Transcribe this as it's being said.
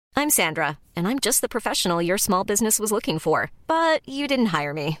I'm Sandra, and I'm just the professional your small business was looking for. But you didn't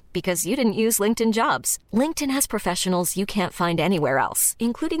hire me because you didn't use LinkedIn Jobs. LinkedIn has professionals you can't find anywhere else,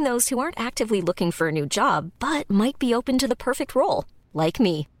 including those who aren't actively looking for a new job, but might be open to the perfect role, like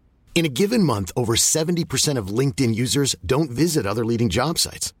me. In a given month, over 70% of LinkedIn users don't visit other leading job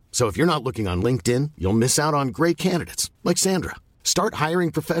sites. So if you're not looking on LinkedIn, you'll miss out on great candidates like Sandra. Start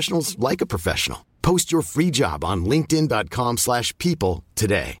hiring professionals like a professional. Post your free job on linkedin.com/people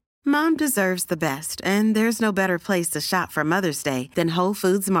today. Mom deserves the best, and there's no better place to shop for Mother's Day than Whole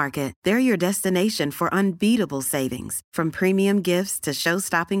Foods Market. They're your destination for unbeatable savings, from premium gifts to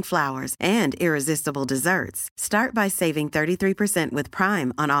show-stopping flowers and irresistible desserts. Start by saving 33% with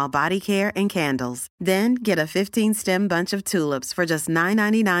Prime on all body care and candles. Then get a 15-stem bunch of tulips for just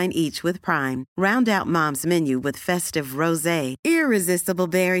 $9.99 each with Prime. Round out Mom's menu with festive rosé, irresistible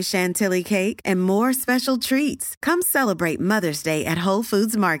berry chantilly cake, and more special treats. Come celebrate Mother's Day at Whole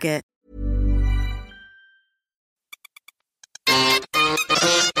Foods Market.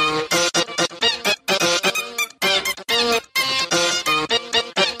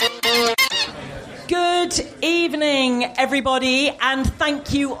 Good evening, everybody, and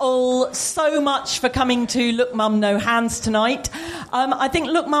thank you all so much for coming to Look Mum No Hands tonight. I think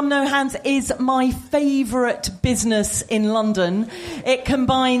Look Mum No Hands is my favourite business in London. It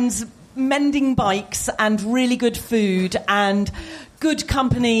combines mending bikes and really good food and good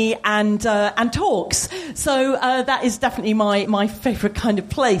company and talks. So that is definitely my favourite kind of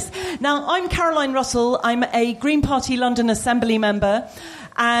place. Now, I'm Caroline Russell. I'm a Green Party London Assembly member,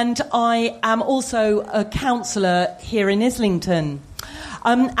 and I am also a councillor here in Islington.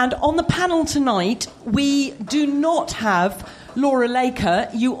 And on the panel tonight, we do not have Laura Laker.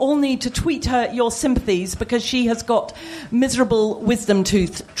 You all need to tweet her your sympathies because she has got miserable wisdom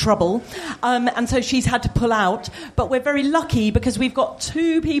tooth trouble, and so she's had to pull out. But we're very lucky because we've got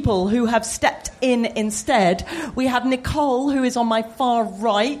two people who have stepped in instead. We have Nicole, who is on my far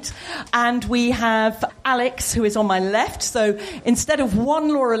right, and we have Alex, who is on my left. So instead of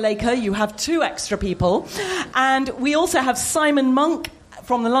one Laura Laker, you have two extra people. And we also have Simon Monk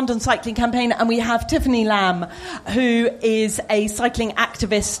from the London Cycling Campaign, and we have Tiffany Lamb, who is a cycling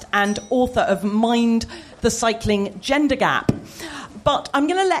activist and author of Mind the Cycling Gender Gap. But I'm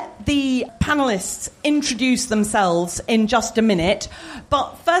going to let the panellists introduce themselves in just a minute.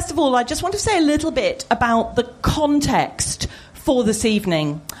 But first of all, I just want to say a little bit about the context for this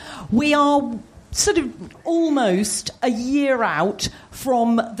evening. We are sort of almost a year out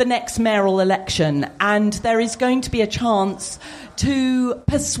from the next mayoral election, and there is going to be a chance to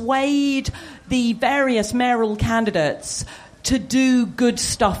persuade the various mayoral candidates to do good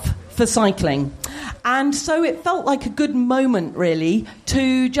stuff for cycling. And so it felt like a good moment, really,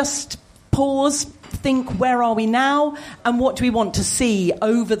 to just pause, think, where are we now, and what do we want to see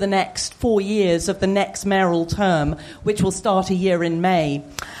over the next 4 years of the next mayoral term, which will start a year in May.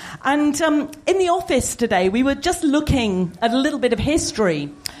 And in the office today, we were just looking at a little bit of history.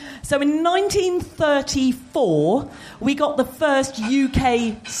 So in 1934, we got the first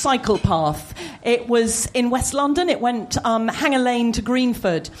UK cycle path. It was in West London. It went Hanger Lane to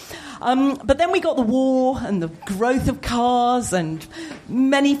Greenford. But then we got the war and the growth of cars and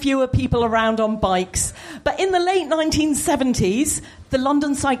many fewer people around on bikes. But in the late 1970s, the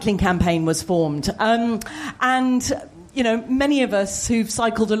London Cycling Campaign was formed. And you know, many of us who've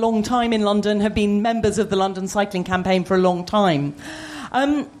cycled a long time in London have been members of the London Cycling Campaign for a long time.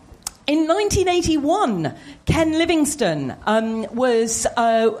 In 1981, Ken Livingstone was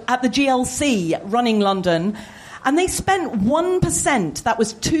at the GLC running London, and they spent 1%, that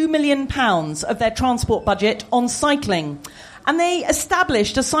was £2 million, of their transport budget on cycling. And they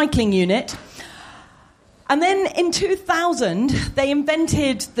established a cycling unit. And then in 2000, they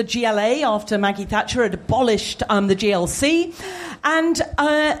invented the GLA after Maggie Thatcher had abolished the GLC. And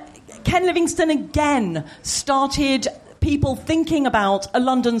Ken Livingstone again started people thinking about a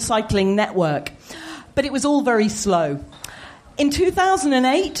London cycling network. But it was all very slow. In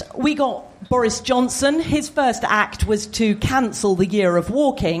 2008, we got Boris Johnson. His first act was to cancel the year of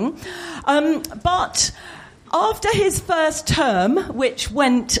walking. But after his first term, which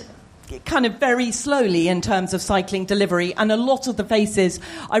went kind of very slowly in terms of cycling delivery, and a lot of the faces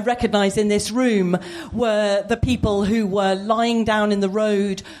I recognise in this room were the people who were lying down in the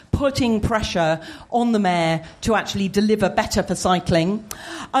road, putting pressure on the mayor to actually deliver better for cycling.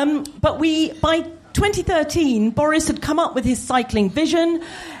 But by 2013, Boris had come up with his cycling vision.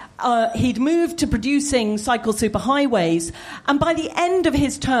 he'd moved to producing cycle superhighways, and by the end of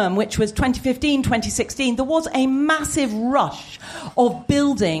his term, which was 2015, 2016, there was a massive rush of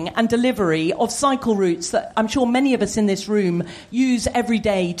building and delivery of cycle routes that I'm sure many of us in this room use every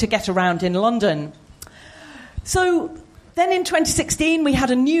day to get around in London. So then in 2016, we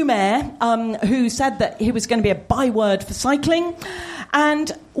had a new mayor who said that he was going to be a byword for cycling,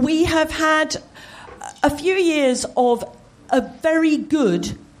 and we have had a few years of a very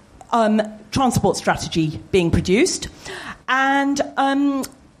good transport strategy being produced, and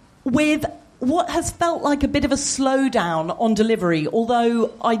with what has felt like a bit of a slowdown on delivery,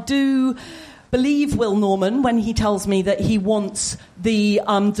 although I do believe Will Norman when he tells me that he wants the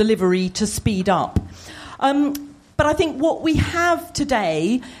delivery to speed up. But I think what we have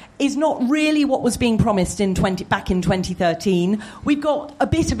today is not really what was being promised back in 2013. We've got a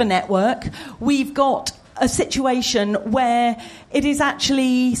bit of a network. We've got a situation where it is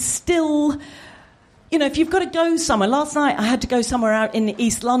actually still, if you've got to go somewhere. Last night I had to go somewhere out in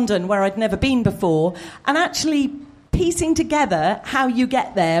East London where I'd never been before, and actually piecing together how you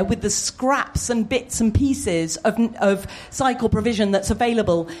get there with the scraps and bits and pieces of cycle provision that's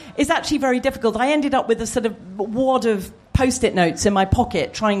available is actually very difficult. I ended up with a sort of wad of Post-it notes in my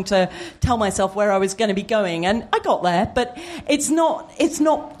pocket trying to tell myself where I was going to be going, and I got there, but it's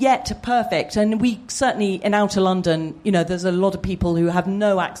not yet perfect. And we certainly in outer London, there's a lot of people who have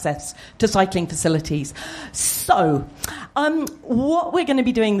no access to cycling facilities. So what we're going to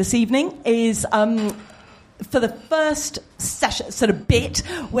be doing this evening is for the first session, sort of bit,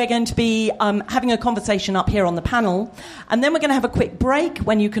 we're going to be having a conversation up here on the panel, and then we're going to have a quick break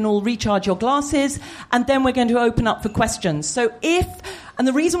when you can all recharge your glasses, and then we're going to open up for questions. So and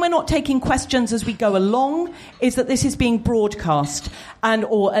the reason we're not taking questions as we go along is that this is being broadcast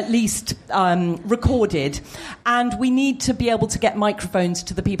or at least recorded, and we need to be able to get microphones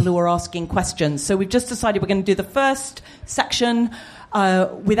to the people who are asking questions. So we've just decided we're going to do the first section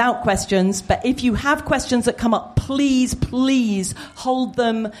without questions, but if you have questions that come up, please hold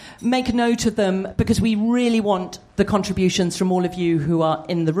them, make a note of them, because we really want the contributions from all of you who are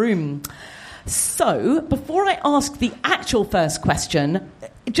in the room. So before I ask the actual first question,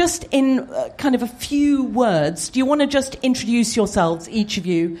 just in kind of a few words, do you want to just introduce yourselves, each of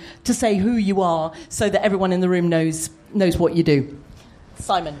you, to say who you are so that everyone in the room knows what you do?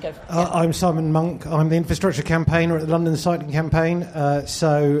 Simon, go. I'm Simon Monk. I'm the infrastructure campaigner at the London Cycling Campaign.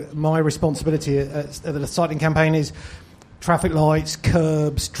 So my responsibility at the cycling campaign is traffic lights,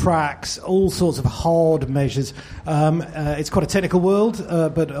 curbs, tracks, all sorts of hard measures. It's quite a technical world,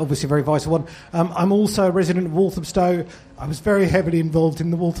 but obviously a very vital one. I'm also a resident of Walthamstow. I was very heavily involved in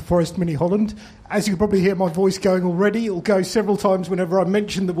the Walter Forest Mini Holland. As you can probably hear my voice going already, it'll go several times whenever I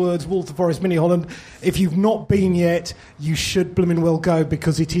mention the words Walter Forest Mini Holland. If you've not been yet, you should blooming well go,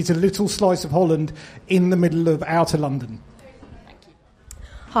 because it is a little slice of Holland in the middle of outer London. Thank you.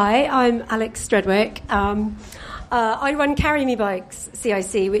 Hi, I'm Alex Stredwick. I run Carry Me Bikes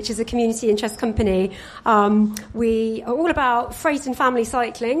CIC, which is a community interest company. We are all about freight and family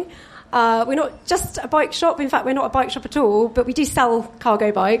cycling. We're not just a bike shop. In fact, we're not a bike shop at all, but we do sell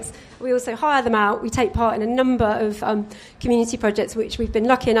cargo bikes. We also hire them out. We take part in a number of community projects, which we've been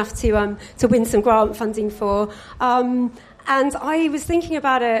lucky enough to win some grant funding for. And I was thinking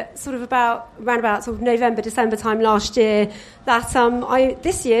about it around about November, December time last year, that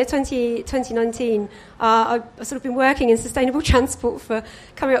this year, 2019, I've sort of been working in sustainable transport for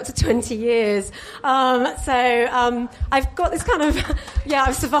coming up to 20 years. I've got this kind of,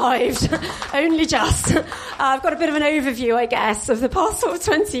 I've survived, only just. I've got a bit of an overview, I guess, of the past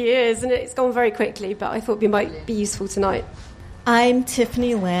 20 years, and it's gone very quickly, but I thought it might be useful tonight. I'm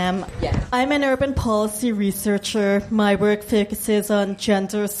Tiffany Lamb. Yeah. I'm an urban policy researcher. My work focuses on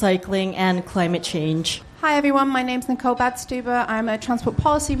gender, cycling, and climate change. Hi everyone, my name's Nicole Badstuber. I'm a transport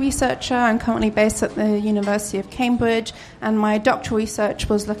policy researcher. I'm currently based at the University of Cambridge, and my doctoral research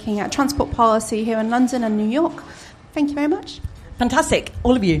was looking at transport policy here in London and New York. Thank you very much. Fantastic,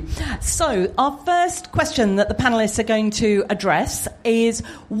 all of you. So our first question that the panellists are going to address is,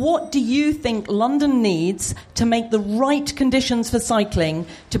 what do you think London needs to make the right conditions for cycling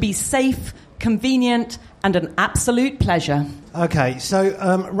to be safe, convenient, and an absolute pleasure? Okay, so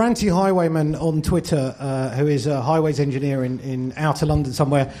Ranty Highwayman on Twitter, who is a highways engineer in outer London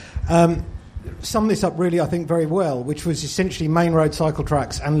somewhere, summed this up really, I think, very well, which was essentially main road cycle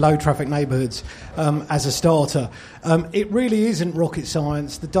tracks and low traffic neighbourhoods as a starter. It really isn't rocket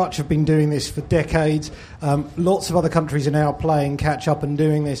science. The Dutch have been doing this for decades. Lots of other countries are now playing catch up and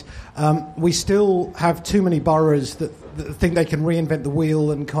doing this. We still have too many boroughs that think they can reinvent the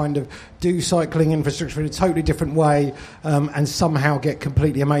wheel and kind of do cycling infrastructure in a totally different way and somehow get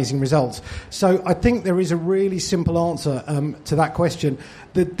completely amazing results. So I think there is a really simple answer to that question.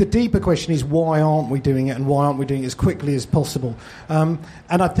 The deeper question is, why aren't we doing it, and why aren't we doing it as quickly as possible? And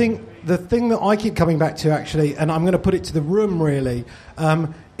I think the thing that I keep coming back to, actually, and I'm going to put it to the room really,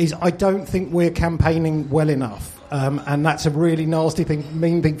 is I don't think we're campaigning well enough. And that's a really nasty thing,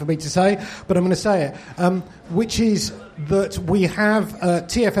 mean thing for me to say, but I'm going to say it, which is that we have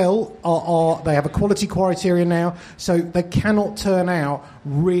TfL, they have a quality criteria now, so they cannot turn out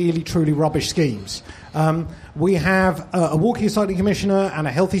really, truly rubbish schemes. We have a walking and cycling commissioner and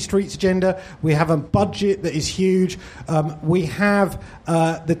a healthy streets agenda. We have a budget that is huge. We have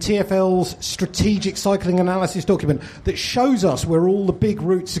the TfL's strategic cycling analysis document that shows us where all the big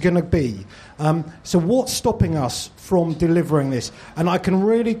routes are going to be. So what's stopping us from delivering this? And I can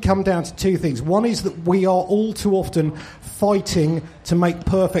really come down to two things. One is that we are all too often fighting to make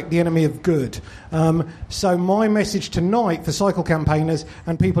perfect the enemy of good. So my message tonight for cycle campaigners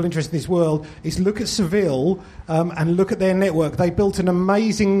and people interested in this world is look at Seville and look at their network. They built an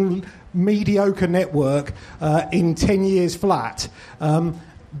amazing, mediocre network in 10 years flat.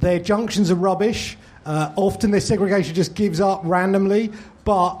 Their junctions are rubbish. Often their segregation just gives up randomly,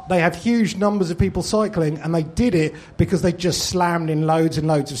 but they have huge numbers of people cycling, and they did it because they just slammed in loads and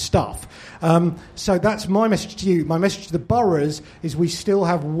loads of stuff. So that's my message to you. My message to the boroughs is we still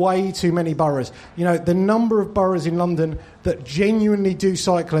have way too many boroughs. You know, the number of boroughs in London that genuinely do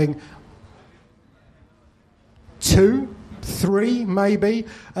cycling, 2, 3 maybe,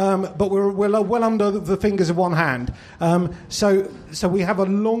 but we're well under the fingers of one hand. So we have a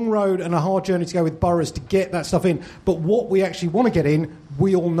long road and a hard journey to go with boroughs to get that stuff in. But what we actually want to get in,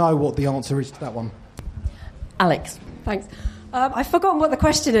 we all know what the answer is to that one. Alex. Thanks. I've forgotten what the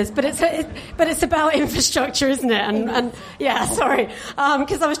question is, but it's about infrastructure, isn't it? And yeah, sorry,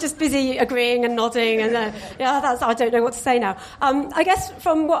 because I was just busy agreeing and nodding, and I don't know what to say now. I guess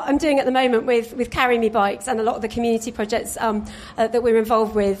from what I'm doing at the moment with Carry Me Bikes and a lot of the community projects that we're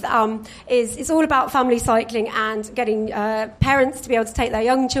involved with, is it's all about family cycling and getting parents to be able to take their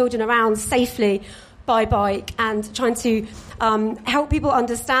young children around safely by bike, and trying to help people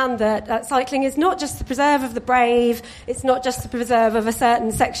understand that cycling is not just the preserve of the brave, it's not just the preserve of a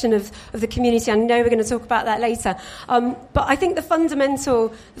certain section of the community. I know we're going to talk about that later. But I think the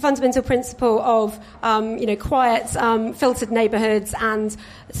fundamental principle of quiet, filtered neighbourhoods and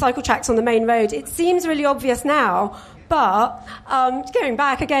cycle tracks on the main road, it seems really obvious now. But going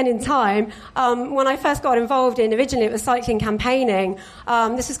back again in time, when I first got involved originally it was cycling campaigning.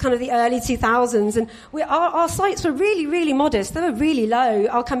 This was kind of the early 2000s, and our sites were really, really modest. They were really low.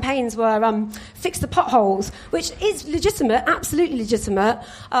 Our campaigns were fix the potholes, which is legitimate, absolutely legitimate,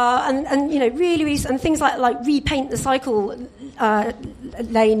 and really, really, and things like repaint the cycle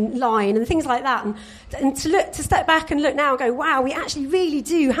lane line and things like that. And to step back and look now and go, wow, we actually really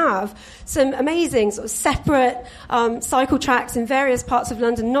do have some amazing sort of separate cycle tracks in various parts of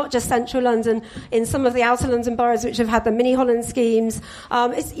London, not just central London, in some of the outer London boroughs which have had the mini Holland schemes.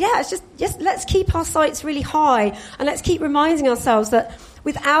 Let's keep our sites really high, and let's keep reminding ourselves that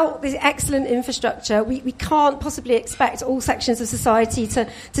without the excellent infrastructure, we can't possibly expect all sections of society to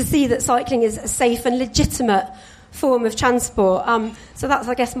see that cycling is a safe and legitimate form of transport. So that's,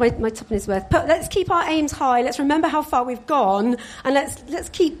 I guess, my tuppence worth. But let's keep our aims high. Let's remember how far we've gone, and let's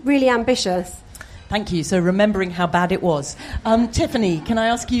keep really ambitious. Thank you. So remembering how bad it was. Tiffany, can I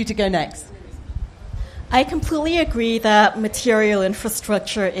ask you to go next? I completely agree that material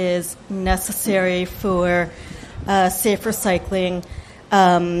infrastructure is necessary for safer cycling.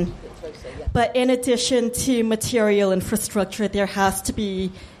 But in addition to material infrastructure, there has to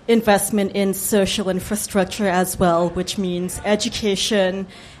be investment in social infrastructure as well, which means education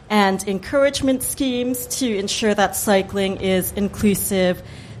and encouragement schemes to ensure that cycling is inclusive.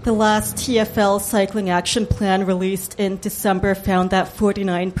 The last TfL Cycling Action Plan released in December found that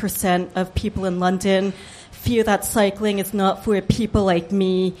 49% of people in London feel that cycling is not for people like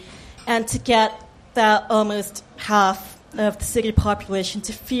me. And to get that almost half of the city population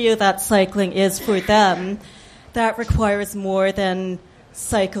to feel that cycling is for them, that requires more than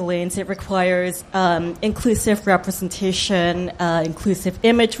cycle lanes. It requires inclusive representation, inclusive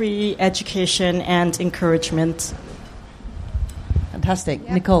imagery, education, and encouragement. Fantastic.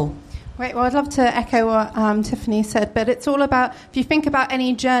 Yeah. Nicole. Great. Well, I'd love to echo what Tiffany said, but it's all about, if you think about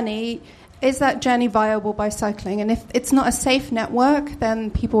any journey, is that journey viable by cycling? And if it's not a safe network,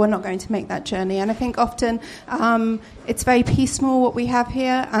 then people are not going to make that journey. And I think often it's very piecemeal what we have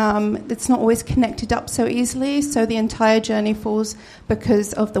here. It's not always connected up so easily, so the entire journey falls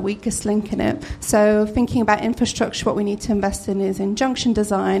because of the weakest link in it. So thinking about infrastructure, what we need to invest in is in junction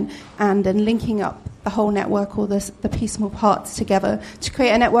design and then linking up the whole network, or the piecemeal parts together to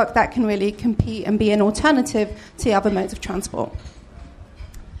create a network that can really compete and be an alternative to the other modes of transport.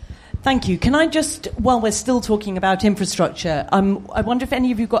 Thank you. Can I just, while we're still talking about infrastructure, I wonder if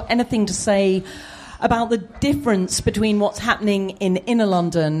any of you got anything to say about the difference between what's happening in inner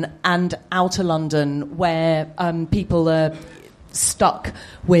London and outer London, where people are stuck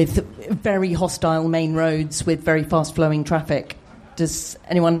with very hostile main roads with very fast-flowing traffic. Does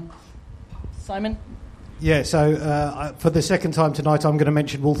anyone? Simon? Yeah, so for the second time tonight, I'm going to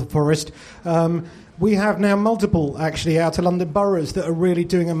mention Waltham Forest. We have now multiple, actually, outer London boroughs that are really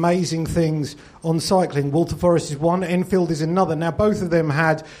doing amazing things on cycling. Waltham Forest is one, Enfield is another. Now, both of them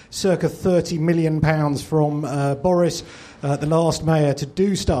had circa £30 million from Boris, the last mayor, to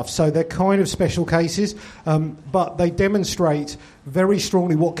do stuff. So they're kind of special cases, but they demonstrate very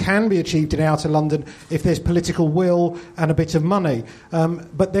strongly what can be achieved in outer London if there's political will and a bit of money.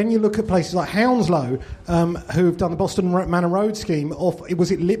 But then you look at places like Hounslow, who have done the Boston Manor Road scheme. Was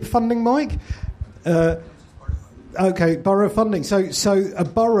it LIP funding, Mike? Okay, borough funding. So a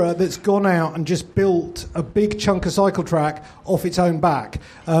borough that's gone out and just built a big chunk of cycle track off its own back.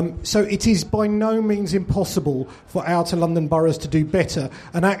 So it is by no means impossible for outer London boroughs to do better.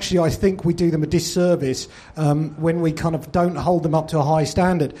 And actually, I think we do them a disservice when we kind of don't hold them up to a high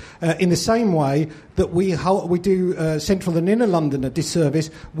standard. In the same way that we do central and inner London a disservice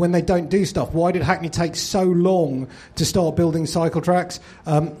when they don't do stuff. Why did Hackney take so long to start building cycle tracks?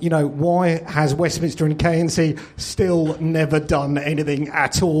 Why has Westminster and KNC still never done anything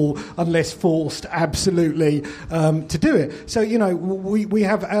at all unless forced absolutely to do it? So, we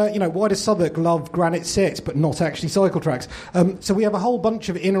have, why does Southwark love granite sets but not actually cycle tracks? So we have a whole bunch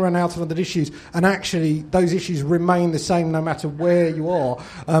of inner and outer London issues, and actually those issues remain the same no matter where you are.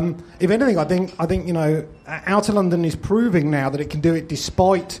 If anything, I think outer London is proving now that it can do it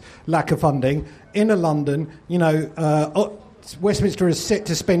despite lack of funding. Inner London, Westminster is set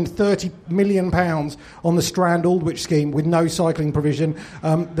to spend £30 million on the Strand Aldwych scheme with no cycling provision.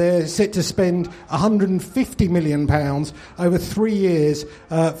 They're set to spend £150 million over 3 years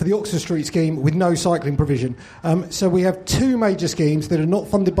for the Oxford Street scheme with no cycling provision. So we have two major schemes that are not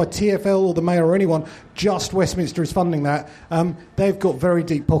funded by TfL or the Mayor or anyone, just Westminster is funding that. They've got very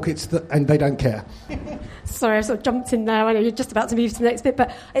deep pockets and they don't care. Sorry, I sort of jumped in there. I know you're just about to move to the next bit,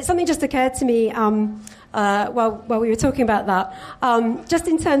 but it's something just occurred to me while we were talking about that. Just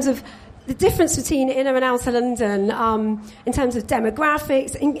in terms of the difference between inner and outer London, in terms of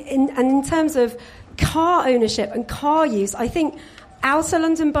demographics, and in terms of car ownership and car use, I think outer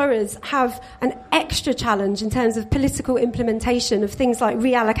London boroughs have an extra challenge in terms of political implementation of things like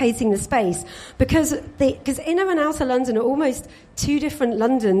reallocating the space, because inner and outer London are almost two different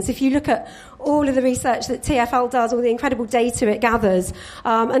Londons. If you look at all of the research that TfL does, all the incredible data it gathers,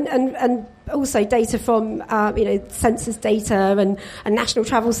 and also data from census data and National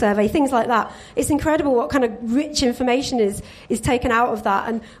Travel Survey, things like that, it's incredible what kind of rich information is taken out of that.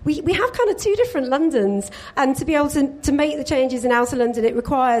 And we have kind of two different Londons, and to be able to make the changes in outer London, it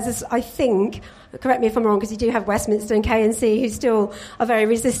requires, I think, correct me if I'm wrong, because you do have Westminster and KNC who still are very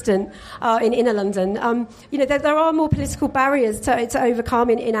resistant in inner London. There are more political barriers to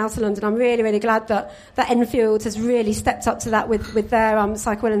overcome in outer London. I'm really, really glad that Enfield has really stepped up to that with their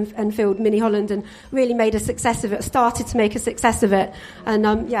Cycle Enfield Mini Holland and really made a success of it, started to make a success of it. And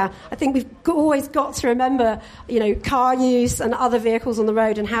I think we've always got to remember, car use and other vehicles on the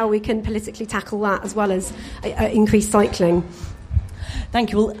road and how we can politically tackle that as well as increase cycling.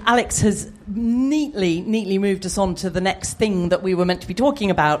 Thank you. Well, Alex has neatly moved us on to the next thing that we were meant to be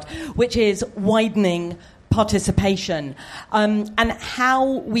talking about, which is widening participation, and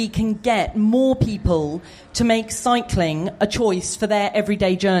how we can get more people to make cycling a choice for their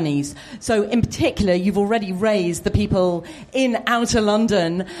everyday journeys. So in particular, you've already raised the people in outer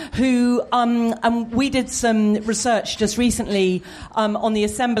London who, we did some research just recently on the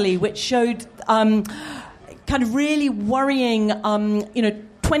Assembly, which showed kind of really worrying,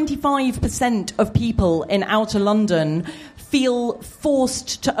 25% of people in outer London feel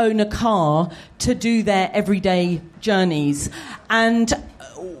forced to own a car to do their everyday journeys. And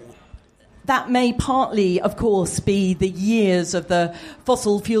that may partly, of course, be the years of the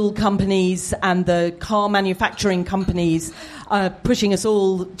fossil fuel companies and the car manufacturing companies pushing us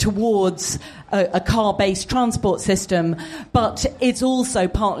all towards a car-based transport system, but it's also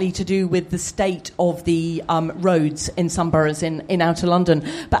partly to do with the state of the roads in some boroughs in outer London.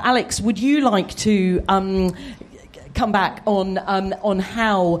 But Alex, would you like to come back on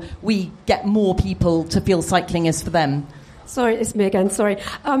how we get more people to feel cycling is for them? Sorry, it's me again. Sorry.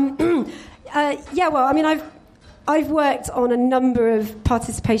 I've worked on a number of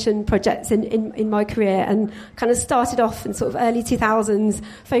participation projects in my career, and kind of started off in sort of early 2000s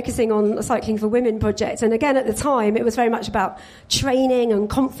focusing on a Cycling for Women project. And again, at the time, it was very much about training and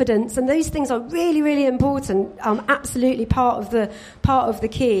confidence, and those things are really, really important. Absolutely part of the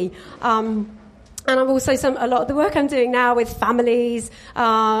key. And I'm also a lot of the work I'm doing now with families,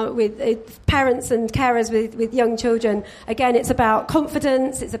 with parents and carers with young children. Again, it's about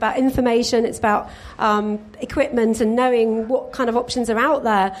confidence, it's about information, it's about equipment and knowing what kind of options are out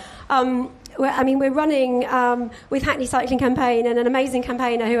there. We're running with Hackney Cycling Campaign and an amazing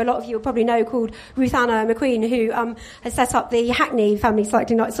campaigner who a lot of you will probably know called Ruth Anna McQueen, who has set up the Hackney Family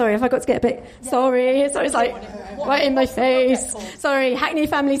Cycling Night. Sorry, if I got to get a bit... Sorry, it's like right in my face. Sorry, Hackney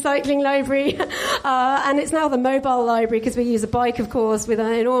Family Cycling Library. And it's now the mobile library, because we use a bike, of course, with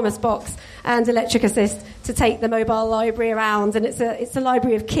an enormous box and electric assist to take the mobile library around. And it's a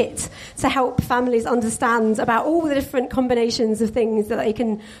library of kit to help families understand about all the different combinations of things that they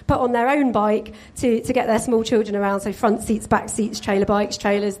can put on their own bike to get their small children around, so front seats, back seats, trailer bikes,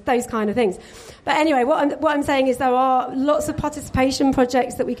 trailers, those kind of things. But anyway, what I'm saying is there are lots of participation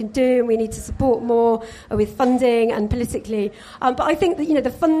projects that we can do, and we need to support more with funding and politically. But I think that,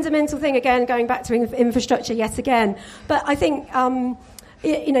 the fundamental thing, again, going back to infrastructure yet again, but I think...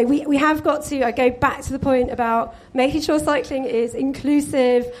 we have got to go back to the point about making sure cycling is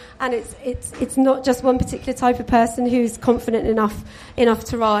inclusive, and it's not just one particular type of person who's confident enough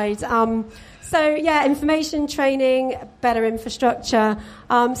to ride. Information, training, better infrastructure,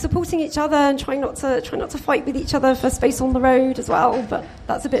 supporting each other, and trying not to fight with each other for space on the road as well. But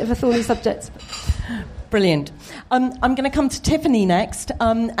that's a bit of a thorny subject. Brilliant. I'm going to come to Tiffany next,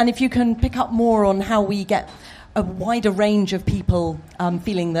 and if you can pick up more on how we get a wider range of people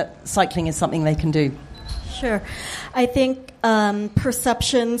feeling that cycling is something they can do. Sure. I think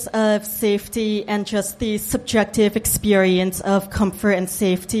perceptions of safety and just the subjective experience of comfort and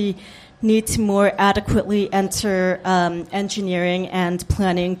safety need to more adequately enter engineering and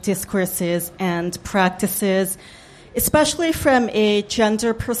planning discourses and practices, especially from a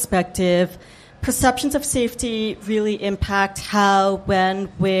gender perspective. Perceptions of safety really impact how, when,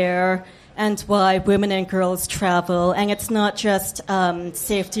 where, and why women and girls travel. And it's not just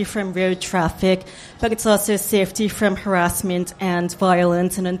safety from road traffic, but it's also safety from harassment and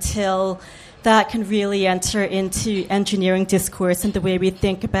violence. And until that can really enter into engineering discourse and the way we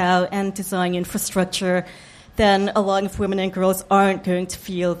think about and design infrastructure, then a lot of women and girls aren't going to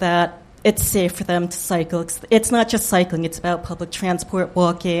feel that it's safe for them to cycle. It's not just cycling, it's about public transport,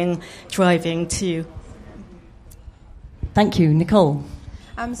 walking, driving too. Thank you. Nicole?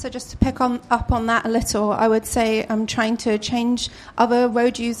 So just to pick up on that a little, I would say I'm trying to change other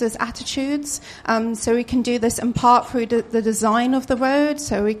road users' attitudes. So we can do this in part through the design of the road,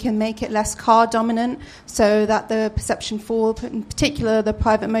 so we can make it less car dominant, so that the perception for, in particular, the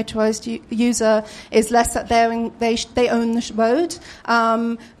private motorised user is less that they own the road.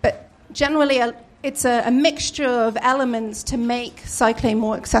 But generally, it's a mixture of elements to make cycling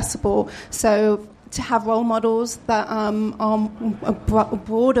more accessible. So to have role models that are a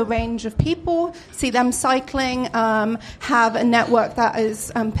broader range of people, see them cycling, have a network that is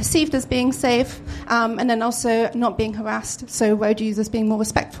perceived as being safe, and then also not being harassed, so road users being more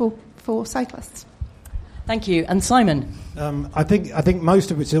respectful for cyclists. Thank you. And Simon? I think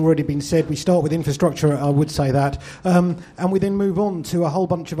most of it's already been said. We start with infrastructure, I would say that, and we then move on to a whole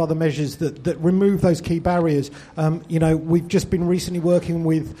bunch of other measures that remove those key barriers. We've just been recently working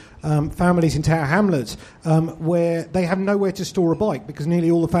with families in Tower Hamlets where they have nowhere to store a bike because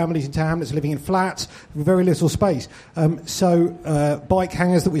nearly all the families in Tower Hamlets are living in flats with very little space. So bike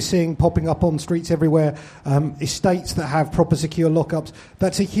hangers that we're seeing popping up on streets everywhere, estates that have proper secure lockups,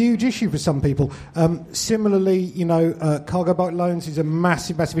 that's a huge issue for some people. Similarly, cargo boat loans is a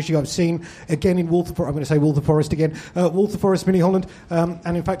massive, massive issue. I've seen again in Waltham Forest again, Waltham Forest, Mini Holland,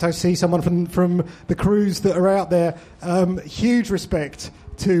 and in fact I see someone from the crews that are out there. Huge respect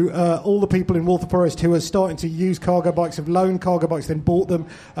to all the people in Waltham Forest who are starting to use cargo bikes, have loaned cargo bikes, then bought them.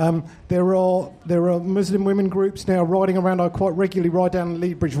 There are Muslim women groups now riding around. I quite regularly ride down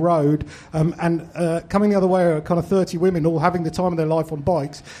Leadbridge Road, and coming the other way are kind of 30 women all having the time of their life on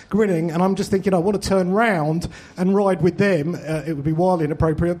bikes, grinning, and I'm just thinking I want to turn round and ride with them. It would be wildly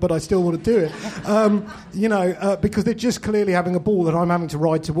inappropriate, but I still want to do it. Because they're just clearly having a ball that I'm having to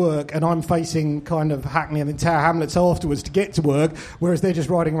ride to work, and I'm facing kind of Hackney and then Tower Hamlets afterwards to get to work, whereas they're just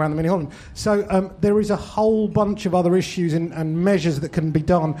riding around the Mini Holland. So there is a whole bunch of other issues and measures that can be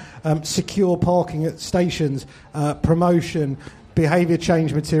done. Secure parking at stations, promotion, behaviour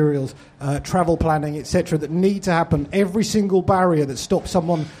change materials, travel planning, etc., that need to happen. Every single barrier that stops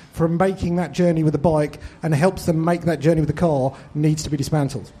someone from making that journey with a bike and helps them make that journey with a car needs to be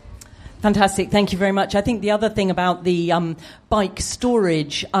dismantled. Fantastic. Thank you very much. I think the other thing about the bike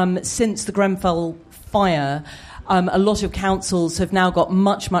storage, since the Grenfell fire, a lot of councils have now got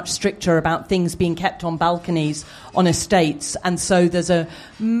much, much stricter about things being kept on balconies on estates, and so there's a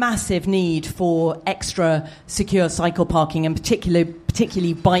massive need for extra secure cycle parking, and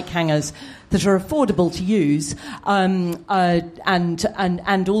particularly bike hangers that are affordable to use,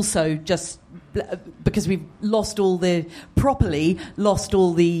 and also just because we've lost all the guardrail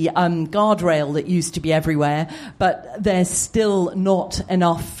that used to be everywhere, but there's still not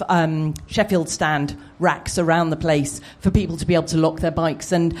enough Sheffield stand racks around the place for people to be able to lock their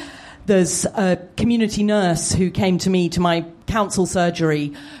bikes. And there's a community nurse who came to me to my council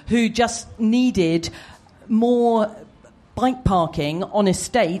surgery who just needed more bike parking on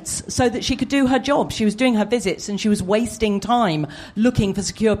estates so that she could do her job. She was doing her visits and she was wasting time looking for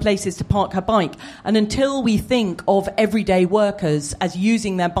secure places to park her bike. And until we think of everyday workers as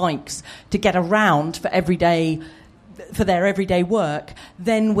using their bikes to get around for their everyday work,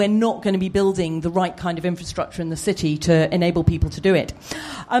 then we're not going to be building the right kind of infrastructure in the city to enable people to do it.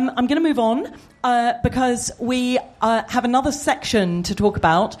 I'm going to move on because we have another section to talk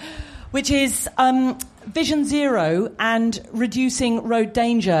about, which is Vision Zero and reducing road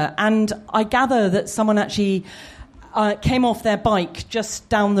danger. And I gather that someone actually came off their bike just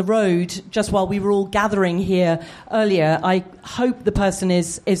down the road just while we were all gathering here earlier. I hope the person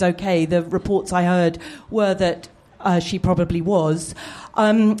is okay. The reports I heard were that she probably was.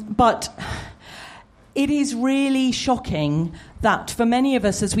 But it is really shocking that for many of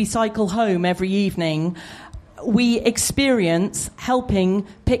us, as we cycle home every evening, we experience helping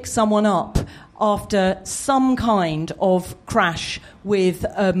pick someone up after some kind of crash with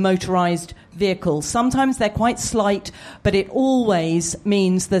a motorised vehicle. Sometimes they're quite slight, but it always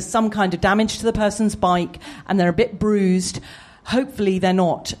means there's some kind of damage to the person's bike and they're a bit bruised. Hopefully they're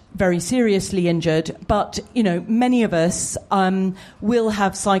not very seriously injured, but, many of us will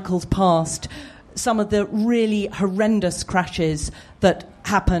have cycled past some of the really horrendous crashes that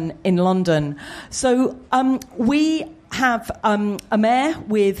happen in London. So we have a mayor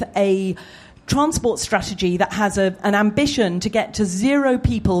with a transport strategy that has an ambition to get to 0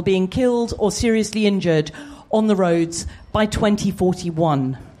 people being killed or seriously injured on the roads by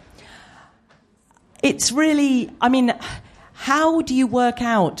 2041. It's really, how do you work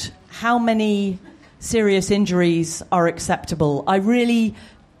out how many serious injuries are acceptable?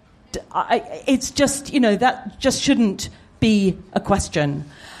 It's just, that just shouldn't be a question.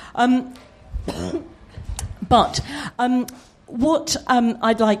 But what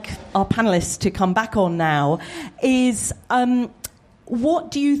I'd like our panellists to come back on now is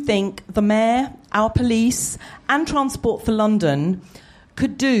what do you think the Mayor, our police and Transport for London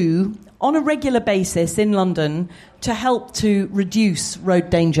could do on a regular basis in London to help to reduce road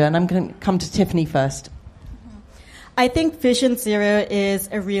danger? And I'm going to come to Tiffany first. I think Vision Zero is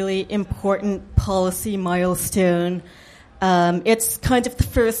a really important policy milestone. It's kind of the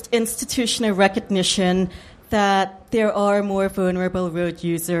first institutional recognition that there are more vulnerable road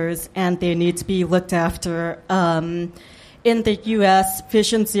users and they need to be looked after. In the US,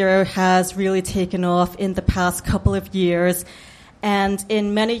 Vision Zero has really taken off in the past couple of years. And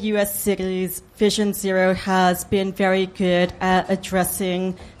in many US cities, Vision Zero has been very good at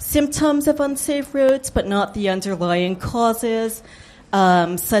addressing symptoms of unsafe roads, but not the underlying causes,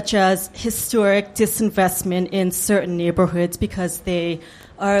 such as historic disinvestment in certain neighborhoods because they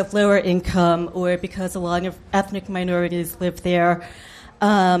are lower income or because a lot of ethnic minorities live there.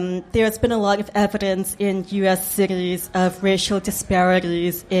 There's been a lot of evidence in U.S. cities of racial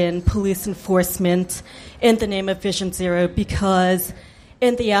disparities in police enforcement in the name of Vision Zero because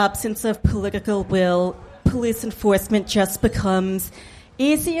in the absence of political will, police enforcement just becomes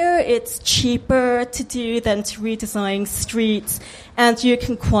easier. It's cheaper to do than to redesign streets, and you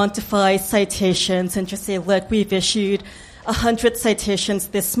can quantify citations and just say, look, we've issued 100 citations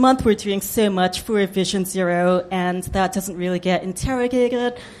this month. We're doing so much for Vision Zero, and that doesn't really get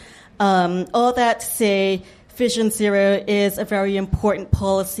interrogated. All that to say, Vision Zero is a very important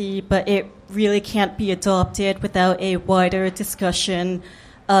policy, but it really can't be adopted without a wider discussion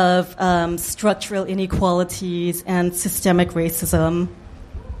of structural inequalities and systemic racism.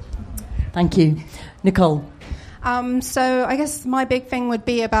 Thank you. Nicole. So I guess my big thing would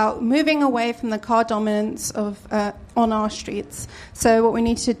be about moving away from the car dominance of on our streets. So what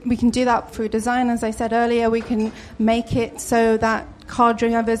we can do that through design. As I said earlier, we can make it so that car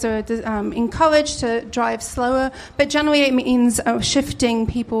drivers are encouraged to drive slower, but generally it means shifting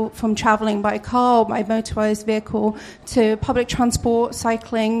people from travelling by car or by motorised vehicle to public transport,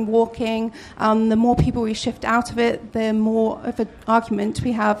 cycling, walking. The more people we shift out of it, the more of an argument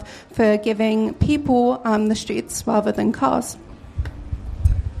we have for giving people the streets rather than cars.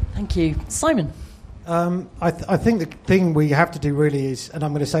 Thank you. Simon? I think the thing we have to do really is, and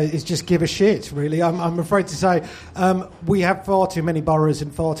I'm going to say, is just give a shit, really. I'm afraid to say we have far too many boroughs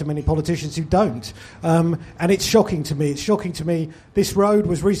and far too many politicians who don't. And it's shocking to me. It's shocking to me. This road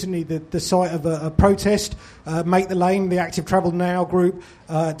was recently the site of a protest. Make the Lane, the Active Travel Now group,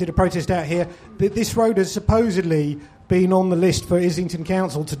 did a protest out here. This road has supposedly been on the list for Islington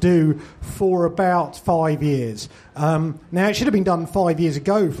Council to do for about 5 years. Now, it should have been done 5 years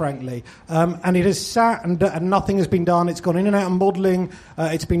ago, frankly, and it has sat and nothing has been done. It's gone in and out of modelling.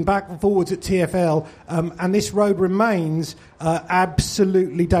 It's been back and forwards at TfL, and this road remains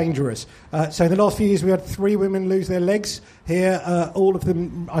absolutely dangerous. So in the last few years, we had 3 women lose their legs here, all of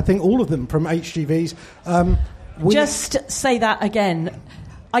them from HGVs. Just say that again.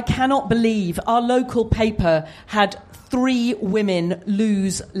 I cannot believe our local paper had 3 women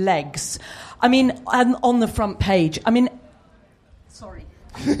lose legs. I mean, on the front page. I mean, sorry.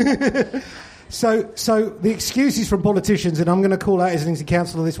 So the excuses from politicians, and I'm going to call out Islington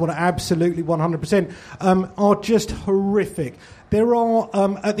Council on this one, absolutely 100%, are just horrific. There are,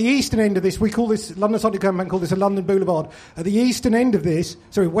 at the eastern end of this, we call this, London Cycling Campaign call this a London Boulevard. At the western end of this,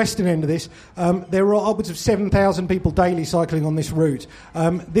 there are upwards of 7,000 people daily cycling on this route.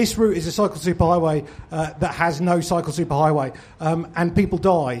 This route is a cycle superhighway that has no cycle superhighway, and people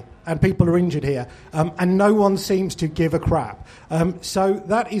die. And people are injured here, and no one seems to give a crap. So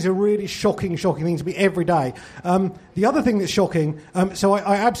that is a really shocking thing to me every day. The other thing that's shocking, so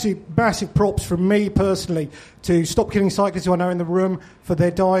I absolutely massive props from me personally to Stop Killing Cyclists, who I know in the room, for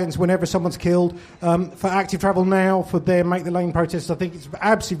their die-ins whenever someone's killed, for Active Travel Now, for their Make the Lane protests. I think it's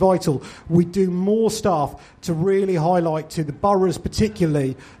absolutely vital we do more stuff to really highlight to the boroughs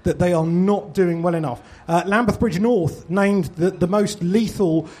particularly that they are not doing well enough. Lambeth Bridge North, named the most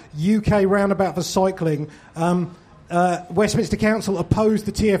lethal UK roundabout for cycling. Westminster Council opposed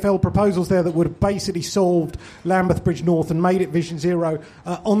the TfL proposals there that would have basically solved Lambeth Bridge North and made it Vision Zero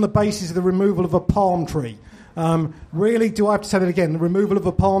on the basis of the removal of a palm tree. Really, do I have to say that again? The removal of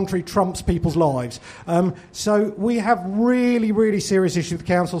a palm tree trumps people's lives. So we have really, really serious issues with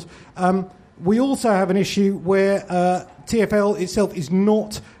councils. We also have an issue where TfL itself is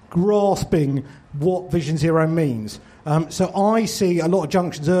not grasping what Vision Zero means. So I see a lot of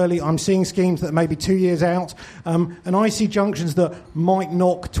junctions early. I'm seeing schemes that are maybe 2 years out. And I see junctions that might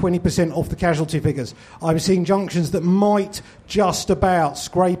knock 20% off the casualty figures. I'm seeing junctions that might just about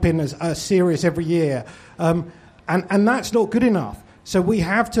scrape in as serious every year. And that's not good enough. So we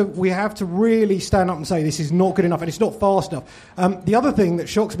have to really stand up and say this is not good enough and it's not fast enough. The other thing that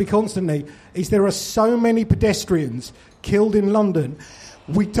shocks me constantly is there are so many pedestrians killed in London,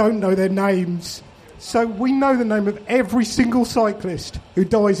 we don't know their names. So we know the name of every single cyclist who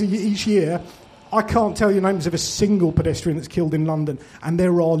dies each year. I can't tell you names of a single pedestrian that's killed in London, and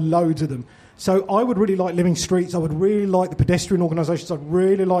there are loads of them. So I would really like Living Streets. I would really like the pedestrian organisations. I'd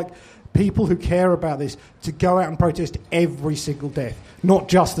really like people who care about this to go out and protest every single death, not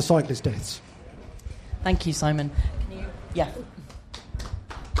just the cyclist deaths. Thank you, Simon. Yeah.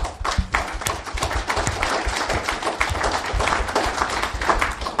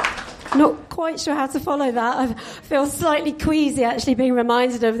 Not quite sure how to follow that. I feel slightly queasy actually being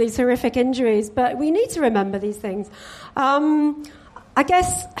reminded of these horrific injuries, but we need to remember these things. I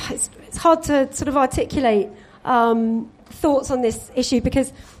guess it's hard to sort of articulate thoughts on this issue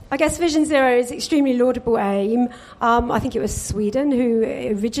because I guess Vision Zero is an extremely laudable aim. I think it was Sweden who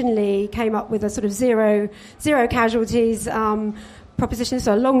originally came up with a sort of zero casualties proposition,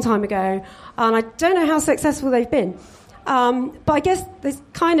 so a long time ago, and I don't know how successful they've been. But I guess there's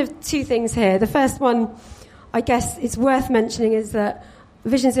kind of 2 things here. The first one, I guess, it's worth mentioning is that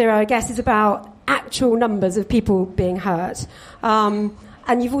Vision Zero, I guess, is about actual numbers of people being hurt.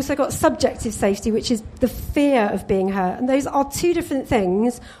 And you've also got subjective safety, which is the fear of being hurt. And those are two different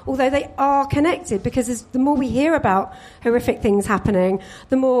things, although they are connected, because the more we hear about horrific things happening,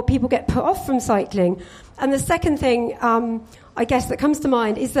 the more people get put off from cycling. And the second thing, I guess, that comes to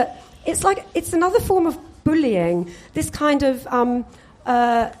mind is that it's another form of bullying, this kind of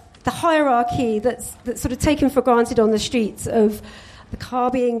the hierarchy that's sort of taken for granted on the streets of the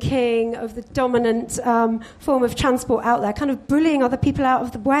car being king, of the dominant form of transport out there, kind of bullying other people out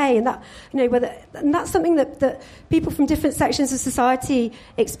of the way, and that, and that's something that people from different sections of society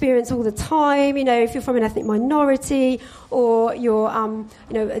experience all the time. If you're from an ethnic minority, or you're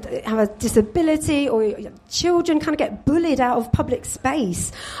have a disability, or children kind of get bullied out of public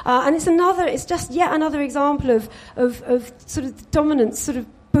space, and it's just yet another example of sort of the dominance, sort of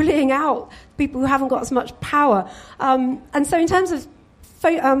bullying out people who haven't got as much power. And so in terms of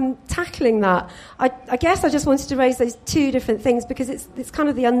tackling that, I guess I just wanted to raise those two different things, because it's kind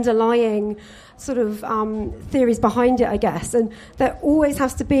of the underlying sort of theories behind it, I guess. And there always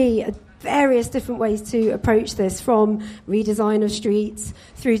has to be various different ways to approach this, from redesign of streets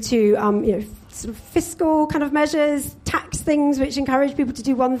through to sort of fiscal kind of measures, tax things which encourage people to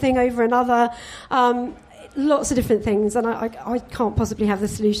do one thing over another. Lots of different things, and I can't possibly have the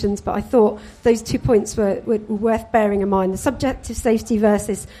solutions, but I thought those 2 points were worth bearing in mind: the subjective safety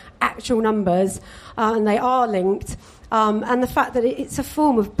versus actual numbers, and they are linked, and the fact that it's a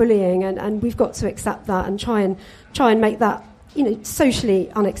form of bullying, and we've got to accept that and try and make that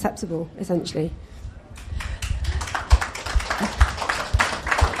socially unacceptable, essentially.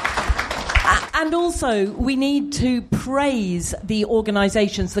 And also, we need to praise the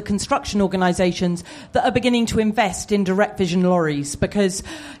organisations, the construction organisations, that are beginning to invest in direct vision lorries. Because,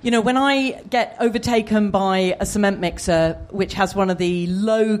 when I get overtaken by a cement mixer, which has one of the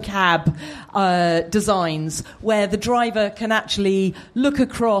low cab designs, where the driver can actually look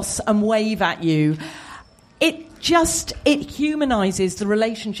across and wave at you, it humanises the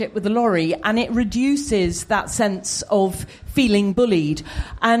relationship with the lorry, and it reduces that sense of feeling bullied.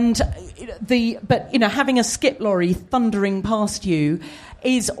 But having a skip lorry thundering past you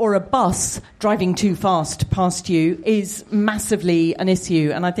or a bus driving too fast past you is massively an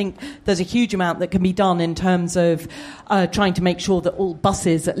issue. And I think there's a huge amount that can be done in terms of trying to make sure that all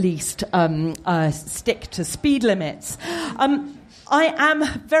buses at least stick to speed limits. I am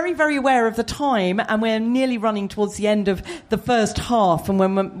very, very aware of the time, and we're nearly running towards the end of the first half, and we're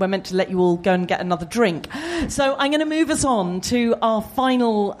meant to let you all go and get another drink. So I'm going to move us on to our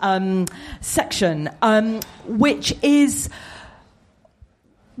final section, which is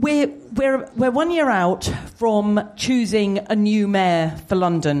we're 1 year out from choosing a new mayor for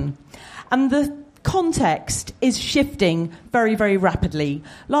London, and the context is shifting very, very rapidly.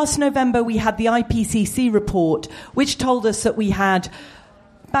 Last November, we had the IPCC report, which told us that we had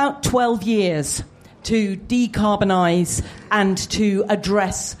about 12 years to decarbonise and to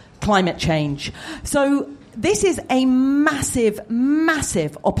address climate change. So this is a massive,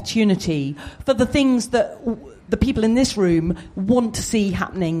 massive opportunity for the things that the people in this room want to see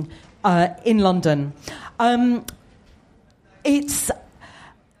happening in London.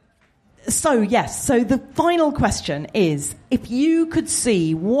 So the final question is, if you could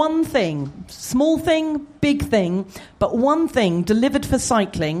see one thing, small thing, big thing, but one thing delivered for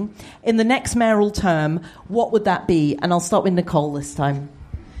cycling in the next mayoral term, what would that be? And I'll start with Nicole this time.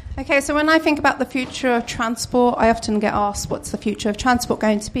 Okay, so when I think about the future of transport, I often get asked, what's the future of transport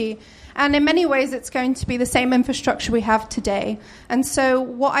going to be? And in many ways, it's going to be the same infrastructure we have today. And so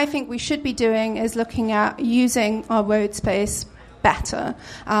what I think we should be doing is looking at using our road space better.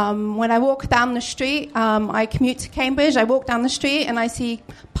 When I walk down the street, I commute to Cambridge, I walk down the street and I see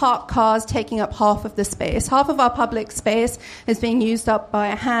parked cars taking up half of the space. Half of our public space is being used up by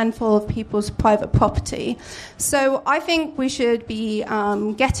a handful of people's private property. So I think we should be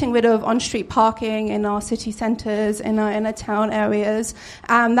getting rid of on-street parking in our city centres, in our inner town areas.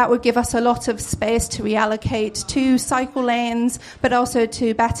 That would give us a lot of space to reallocate to cycle lanes, but also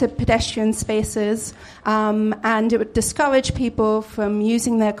to better pedestrian spaces. And it would discourage people from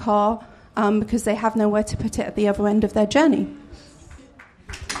using their car because they have nowhere to put it at the other end of their journey.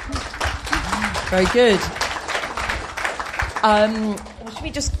 Very good. Should we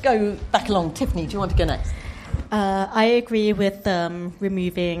just go back along? Tiffany, do you want to go next? I agree with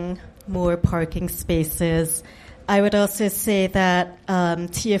removing more parking spaces. I would also say that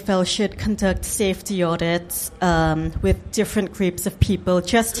TfL should conduct safety audits with different groups of people,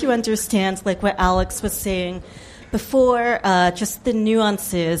 just to understand, like what Alex was saying, before, just the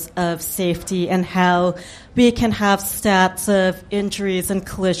nuances of safety and how we can have stats of injuries and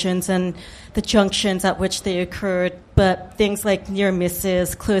collisions and the junctions at which they occurred, but things like near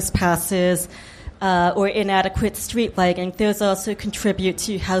misses, close passes, or inadequate street lighting, those also contribute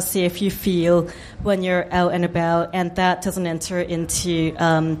to how safe you feel when you're out and about, and that doesn't enter into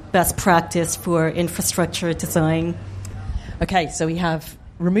best practice for infrastructure design. Okay, so we have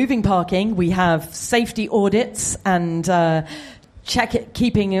removing parking, we have safety audits, and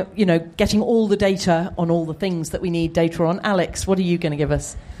getting all the data on all the things that we need data on. Alex, what are you going to give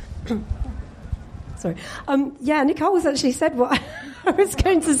us? Sorry. Nicole's actually said what I was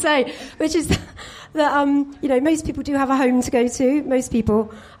going to say, which is that, most people do have a home to go to, most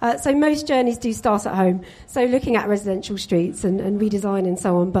people. So most journeys do start at home. So looking at residential streets and redesign and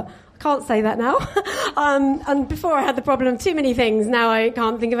so on, but I can't say that now. And before I had the problem of too many things, now I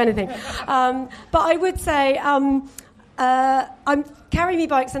can't think of anything. But I would say Carry Me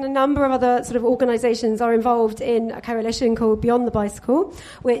Bikes and a number of other sort of organisations are involved in a coalition called Beyond the Bicycle,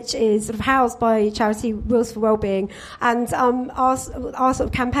 which is sort of housed by charity Wheels for Wellbeing. And our sort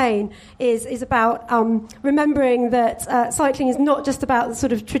of campaign is about remembering that cycling is not just about the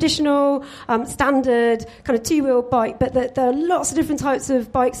sort of traditional, standard kind of two-wheel bike, but that there are lots of different types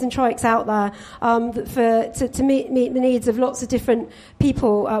of bikes and trikes out there to meet the needs of lots of different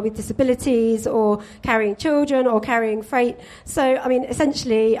people with disabilities, or carrying children, or carrying freight. So, I mean,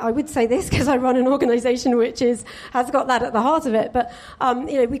 essentially, I would say this because I run an organisation which has got that at the heart of it. But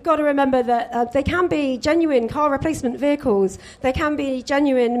we've got to remember that they can be genuine car replacement vehicles. They can be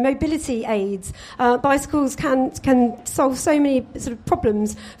genuine mobility aids. Bicycles can solve so many sort of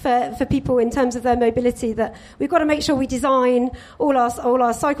problems for people in terms of their mobility, that we've got to make sure we design all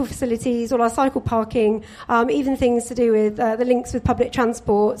our cycle facilities, all our cycle parking, even things to do with the links with public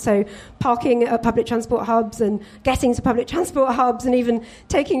transport. So parking at public transport hubs and getting to public transport hubs, and even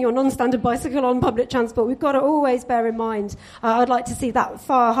taking your non-standard bicycle on public transport. We've got to always bear in mind, I'd like to see that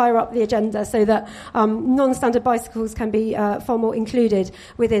far higher up the agenda, so that non-standard bicycles can be far more included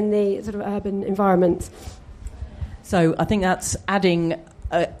within the sort of urban environment. So I think that's adding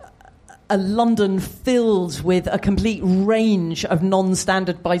a London filled with a complete range of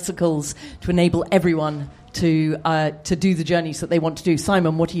non-standard bicycles to enable everyone to do the journeys that they want to do.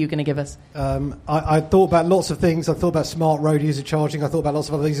 Simon, what are you going to give us? I thought about lots of things. I thought about smart road user charging. I thought about lots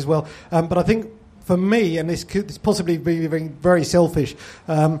of other things as well. But I think for me, and this could possibly be very selfish,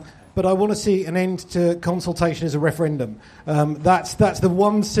 but I want to see an end to consultation as a referendum. That's the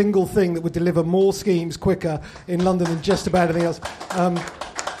one single thing that would deliver more schemes quicker in London than just about anything else.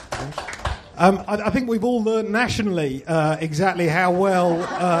 I think we've all learned nationally exactly how well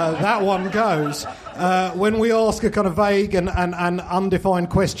that one goes. When we ask a kind of vague and undefined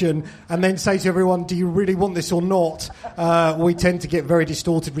question and then say to everyone, do you really want this or not, we tend to get very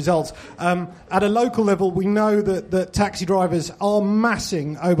distorted results. At a local level, we know that taxi drivers are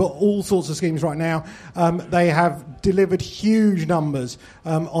massing over all sorts of schemes right now. They have delivered huge numbers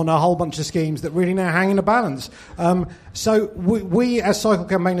on a whole bunch of schemes that really now hang in a balance. So we as cycle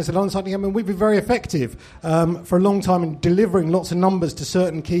campaigners at London Cycling Campaign, we've been very effective for a long time in delivering lots of numbers to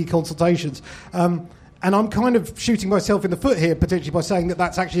certain key consultations. And I'm kind of shooting myself in the foot here, potentially, by saying that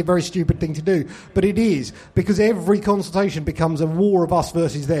that's actually a very stupid thing to do. But it is, because every consultation becomes a war of us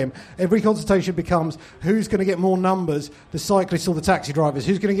versus them. Every consultation becomes who's going to get more numbers, the cyclists or the taxi drivers?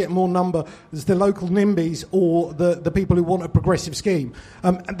 Who's going to get more numbers, the local NIMBYs or the people who want a progressive scheme?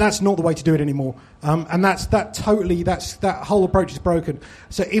 And that's not the way to do it anymore. And that whole approach is broken.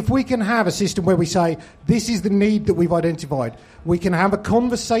 So if we can have a system where we say, this is the need that we've identified, we can have a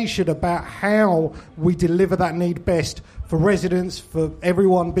conversation about how we deliver that need best for residents, for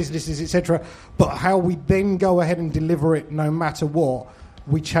everyone, businesses, etc., but how we then go ahead and deliver it no matter what,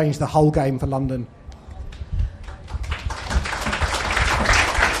 we change the whole game for London.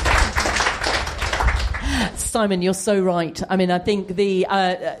 Simon, you're so right. I mean, I think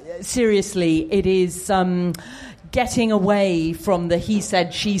seriously, it is getting away from the he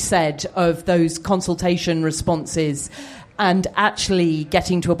said, she said of those consultation responses, and actually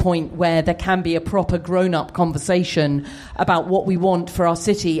getting to a point where there can be a proper grown-up conversation about what we want for our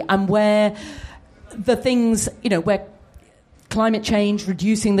city, and where the things, where climate change,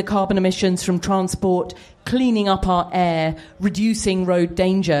 reducing the carbon emissions from transport, cleaning up our air, reducing road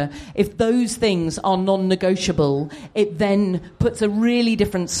danger, if those things are non-negotiable, it then puts a really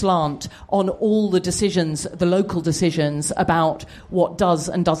different slant on all the decisions, the local decisions about what does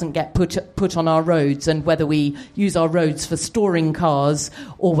and doesn't get put on our roads, and whether we use our roads for storing cars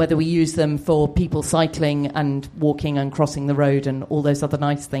or whether we use them for people cycling and walking and crossing the road and all those other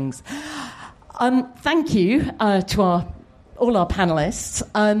nice things. Thank you to all our panellists.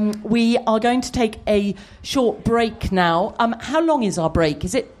 We are going to take a short break now. How long is our break?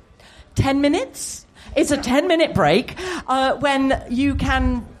 Is it 10 minutes? It's a 10-minute break when you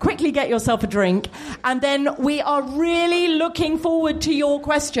can quickly get yourself a drink, and then we are really looking forward to your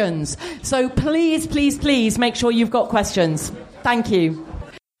questions. So please, please, please make sure you've got questions. Thank you.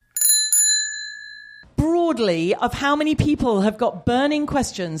 Broadly, of how many people have got burning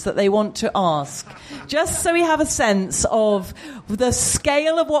questions that they want to ask, just so we have a sense of the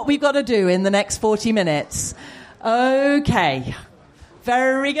scale of what we've got to do in the next 40 minutes. Okay.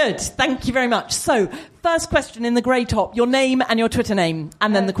 Very good. Thank you very much. So, first question in the grey top, your name and your Twitter name,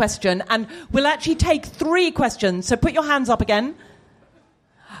 and then the question. And we'll actually take 3 questions, so put your hands up again.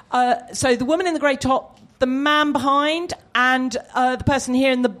 So, the woman in the grey top, the man behind, and the person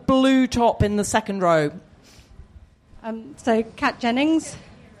here in the blue top in the second row. So, Kat Jennings.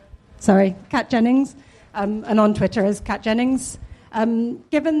 Kat Jennings, and on Twitter as Kat Jennings.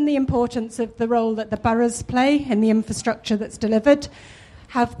 Given the importance of the role that the boroughs play in the infrastructure that's delivered,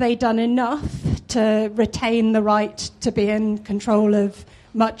 have they done enough to retain the right to be in control of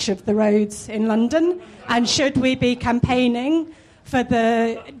much of the roads in London? And should we be campaigning for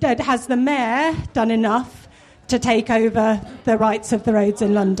has the mayor done enough to take over the rights of the roads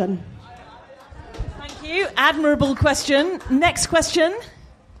in London? Thank you. Admirable question. Next question.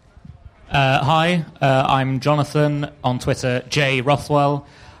 Hi, I'm Jonathan, on Twitter, J. Rothwell.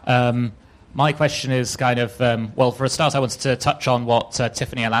 My question is kind of, well, for a start, I wanted to touch on what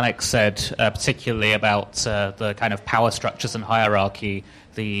Tiffany Alanek said, particularly about the kind of power structures and hierarchy,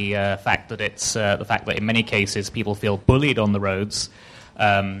 the fact that in many cases people feel bullied on the roads,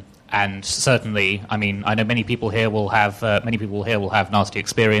 and certainly, I mean, I know many people here will have nasty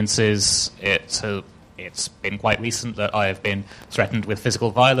experiences. It's been quite recent that I have been threatened with physical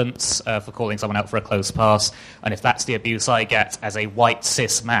violence for calling someone out for a close pass. And if that's the abuse I get as a white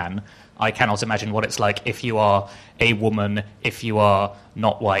cis man, I cannot imagine what it's like if you are a woman, if you are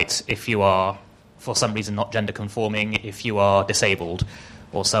not white, if you are, for some reason, not gender conforming, if you are disabled,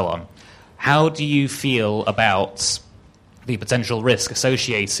 or so on. How do you feel about the potential risk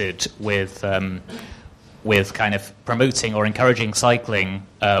associated with kind of promoting or encouraging cycling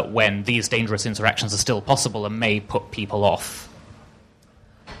when these dangerous interactions are still possible and may put people off?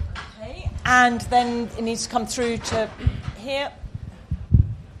 Okay, and then it needs to come through to here.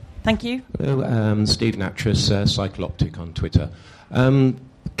 Thank you. Hello, Stephen Actress, Cycloptic on Twitter.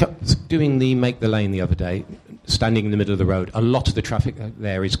 Doing the Make the Lane the other day, standing in the middle of the road, a lot of the traffic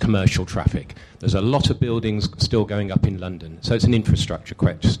there is commercial traffic. There's a lot of buildings still going up in London, so it's an infrastructure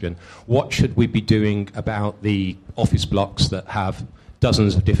question. What should we be doing about the office blocks that have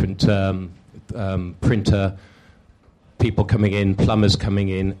dozens of different printer people coming in, plumbers coming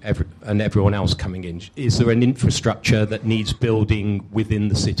in, and everyone else coming in? Is there an infrastructure that needs building within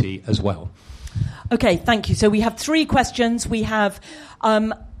the city as well? Okay, thank you. So we have 3 questions. We have,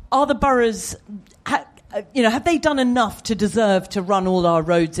 are the boroughs, have they done enough to deserve to run all our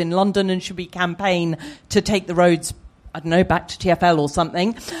roads in London, and should we campaign to take the roads, I don't know, back to TfL or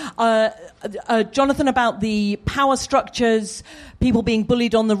something? Jonathan, about the power structures, people being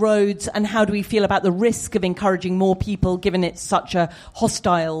bullied on the roads, and how do we feel about the risk of encouraging more people, given it's such a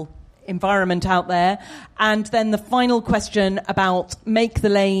hostile environment out there? And then the final question about Make the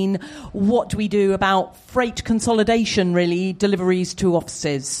Lane, what do we do about freight consolidation, really, deliveries to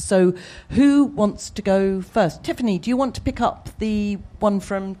offices? So who wants to go first? Tiffany, do you want to pick up the one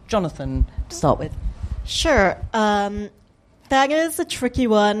from Jonathan to start with? Sure. That is a tricky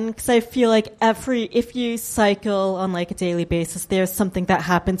one, because I feel like if you cycle on like a daily basis, there's something that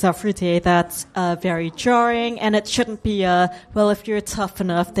happens every day that's very jarring, and it shouldn't be if you're tough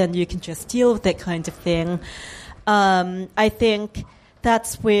enough, then you can just deal with it kind of thing. I think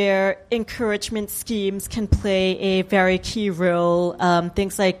that's where encouragement schemes can play a very key role.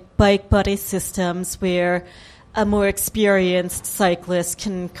 Things like bike buddy systems, where a more experienced cyclist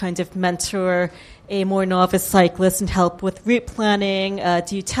can kind of mentor a more novice cyclist and help with route planning,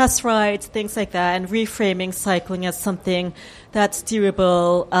 do test rides, things like that, and reframing cycling as something that's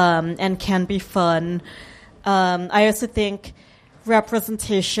doable and can be fun. I also think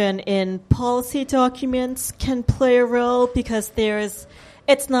representation in policy documents can play a role, because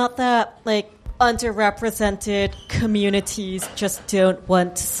it's not that like underrepresented communities just don't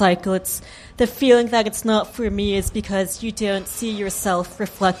want to cycle. It's the feeling that it's not for me is because you don't see yourself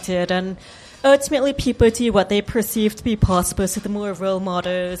reflected, and ultimately people do what they perceive to be possible. So the more role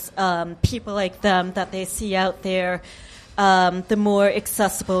models, people like them that they see out there, the more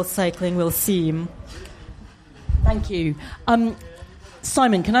accessible cycling will seem. Thank you.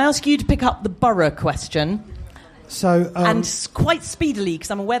 Simon, can I ask you to pick up the borough question? So, and quite speedily,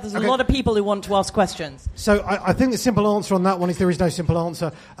 because I'm aware there's a lot of people who want to ask questions. So I think the simple answer on that one is there is no simple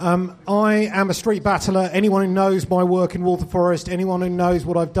answer. I am a street battler. Anyone who knows my work in Waltham Forest, anyone who knows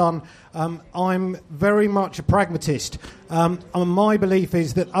what I've done, I'm very much a pragmatist. My belief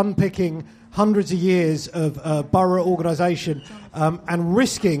is that unpicking hundreds of years of borough organisation and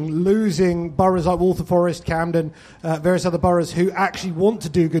risking losing boroughs like Waltham Forest, Camden, various other boroughs who actually want to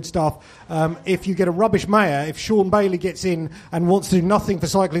do good stuff. If you get a rubbish mayor, if Sean Bailey gets in and wants to do nothing for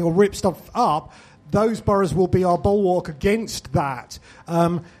cycling or rip stuff up, those boroughs will be our bulwark against that.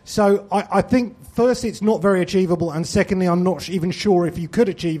 So I think, firstly, it's not very achievable, and secondly, I'm not even sure if you could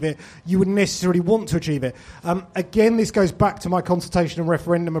achieve it, you would necessarily want to achieve it. Again, this goes back to my consultation and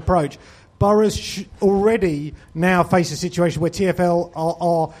referendum approach. Boroughs already now face a situation where TfL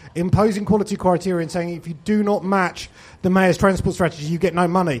are imposing quality criteria and saying if you do not match the mayor's transport strategy, you get no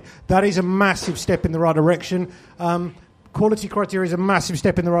money. That is a massive step in the right direction. Quality criteria is a massive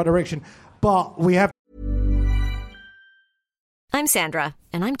step in the right direction. But we have... I'm Sandra,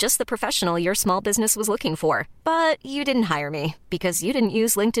 and I'm just the professional your small business was looking for. But you didn't hire me because you didn't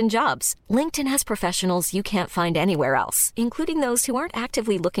use LinkedIn Jobs. LinkedIn has professionals you can't find anywhere else, including those who aren't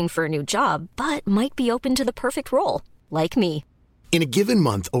actively looking for a new job, but might be open to the perfect role, like me. In a given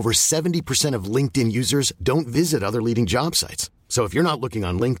month, over 70% of LinkedIn users don't visit other leading job sites. So if you're not looking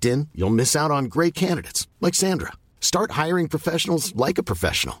on LinkedIn, you'll miss out on great candidates like Sandra. Start hiring professionals like a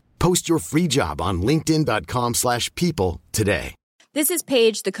professional. Post your free job on linkedin.com/people today. This is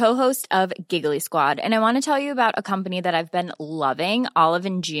Paige, the co-host of Giggly Squad, and I want to tell you about a company that I've been loving, Olive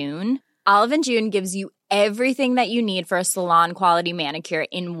 & June. Olive & June gives you everything that you need for a salon-quality manicure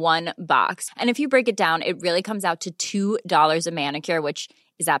in one box. And if you break it down, it really comes out to $2 a manicure, which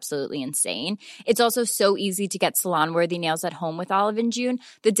is absolutely insane. It's also so easy to get salon-worthy nails at home with Olive & June.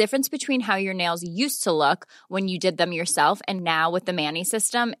 The difference between how your nails used to look when you did them yourself and now with the Mani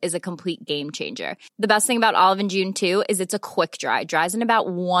system is a complete game changer. The best thing about Olive & June, too, is it's a quick dry. Dries in about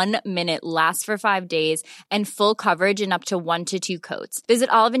 1 minute, lasts for 5 days, and full coverage in up to 1 to 2 coats.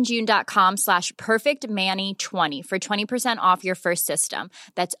 Visit oliveandjune.com/perfectmani20 for 20% off your first system.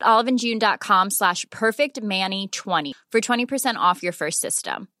 That's oliveandjune.com/perfectmani20 for 20% off your first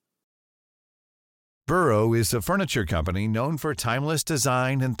system. Burrow is a furniture company known for timeless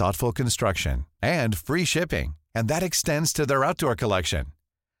design and thoughtful construction, and free shipping, and that extends to their outdoor collection.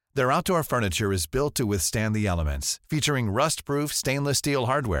 Their outdoor furniture is built to withstand the elements, featuring rust-proof stainless steel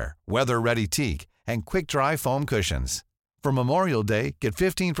hardware, weather-ready teak, and quick-dry foam cushions. For Memorial Day, get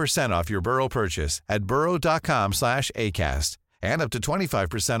 15% off your Burrow purchase at burrow.com/acast, and up to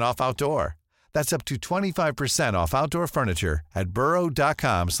 25% off outdoor. That's up to 25% off outdoor furniture at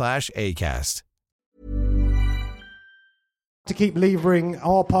burrow.com/acast. To keep levering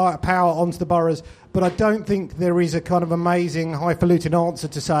our power onto the boroughs, but I don't think there is a kind of amazing highfalutin answer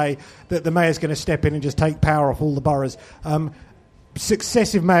to say that the mayor's going to step in and just take power off all the boroughs.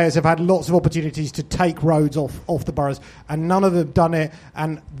 Successive mayors have had lots of opportunities to take roads off the boroughs, and none of them have done it,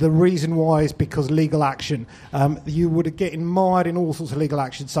 and the reason why is because legal action. You would get mired in all sorts of legal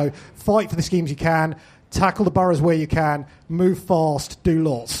action, so fight for the schemes you can, tackle the boroughs where you can, move fast, do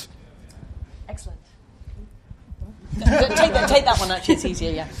lots. Excellent. Take that one, actually, it's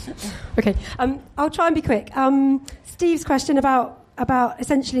easier, yeah. Okay, I'll try and be quick. Steve's question about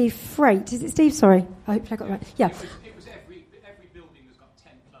essentially freight. Is it Steve? Sorry, I hope I got it right. Yeah. It was every building has got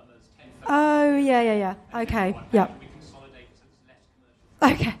 10 plumbers, 10... Oh, yeah. Okay, yeah.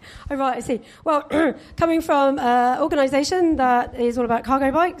 Okay, all right, I see. Well, coming from an organisation that is all about cargo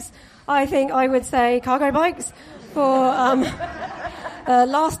bikes, I think I would say cargo bikes for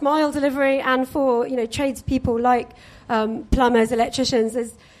last mile delivery and for tradespeople like plumbers, electricians.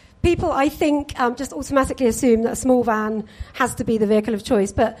 There's people, I think, just automatically assume that a small van has to be the vehicle of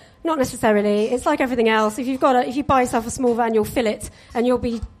choice, but not necessarily. It's like everything else. If you buy yourself a small van, you'll fill it and you'll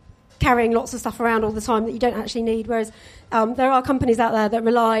be carrying lots of stuff around all the time that you don't actually need, whereas there are companies out there that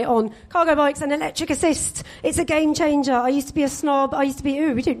rely on cargo bikes and electric assist. It's a game changer. I used to be a snob. We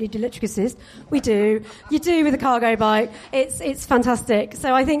don't need electric assist. We do. You do with a cargo bike. It's fantastic.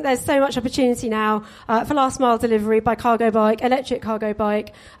 So I think there's so much opportunity now for last mile delivery by cargo bike, electric cargo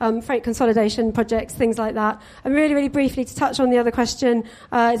bike, freight consolidation projects, things like that. And really, really briefly to touch on the other question,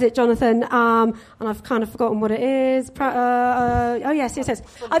 is it Jonathan? And I've kind of forgotten what it is. Yes.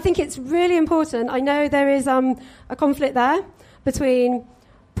 I think it's really important. I know there is a conflict there between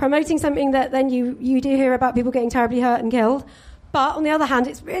promoting something that then you do hear about people getting terribly hurt and killed, But on the other hand,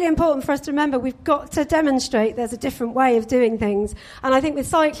 it's really important for us to remember we've got to demonstrate there's a different way of doing things. And I think with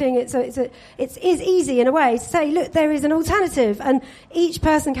cycling, it is easy in a way to say, look, there is an alternative, and each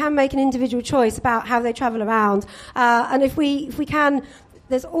person can make an individual choice about how they travel around. And if we can,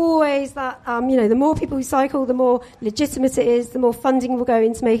 there's always that, the more people who cycle, the more legitimate it is, the more funding will go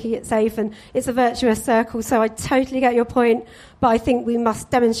into making it safe, and it's a virtuous circle. So I totally get your point, but I think we must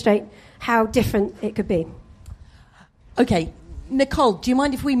demonstrate how different it could be. Okay. Nicole, do you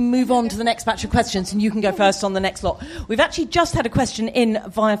mind if we move on to the next batch of questions and you can go first on the next lot? We've actually just had a question in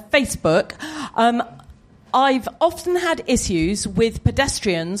via Facebook. I've often had issues with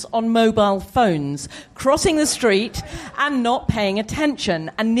pedestrians on mobile phones crossing the street and not paying attention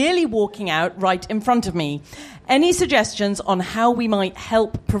and nearly walking out right in front of me. Any suggestions on how we might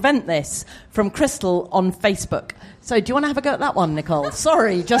help prevent this? From Crystal on Facebook. So do you want to have a go at that one, Nicole?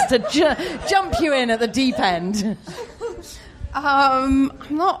 Sorry, just to jump you in at the deep end. I'm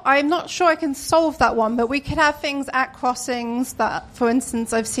not sure I can solve that one, but we could have things at crossings that, for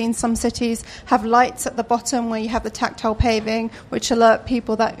instance, I've seen some cities have lights at the bottom where you have the tactile paving, which alert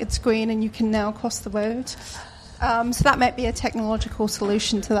people that it's green and you can now cross the road. So that might be a technological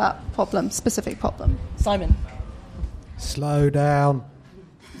solution to that specific problem. Simon. Slow down.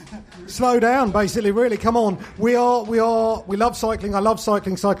 Slow down, basically, really, come on. We love cycling. I love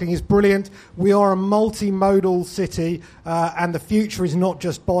cycling. Cycling is brilliant. We are a multimodal city, and the future is not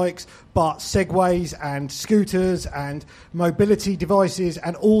just bikes, but segways and scooters and mobility devices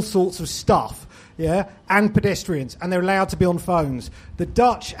and all sorts of stuff, yeah, and pedestrians, and they're allowed to be on phones. The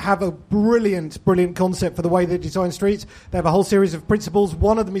Dutch have a brilliant concept for the way they design streets. They have a whole series of principles.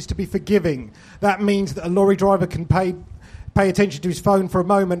 One of them is to be forgiving. That means that a lorry driver can pay attention to his phone for a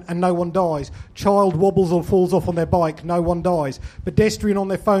moment and no one dies. Child wobbles or falls off on their bike, no one dies. Pedestrian on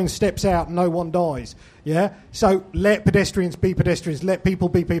their phone steps out, no one dies. Yeah? So let pedestrians be pedestrians, let people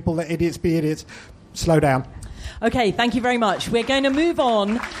be people, let idiots be idiots. Slow down. Okay, thank you very much. We're going to move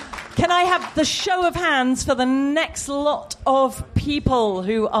on. Can I have the show of hands for the next lot of people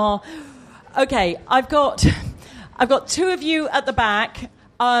who are... Okay, I've got two of you at the back.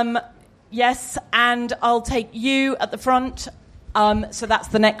 Yes, and I'll take you at the front. So that's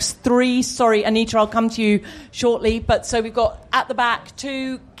the next three. Sorry, Anita, I'll come to you shortly. But so we've got at the back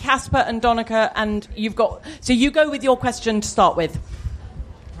two, Casper and Donica, and you've got... So you go with your question to start with.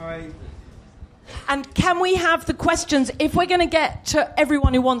 Hi. And can we have the questions? If we're going to get to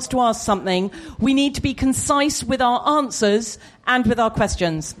everyone who wants to ask something, we need to be concise with our answers and with our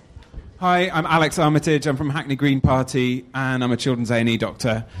questions. Hi, I'm Alex Armitage. I'm from Hackney Green Party, and I'm a children's A&E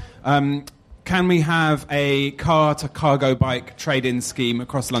doctor. Can we have a car-to-cargo bike trade-in scheme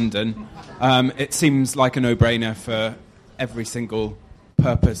across London? It seems like a no-brainer for every single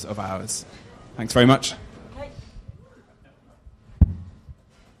purpose of ours. Thanks very much.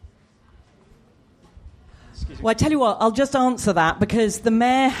 Well, I tell you what, I'll just answer that because the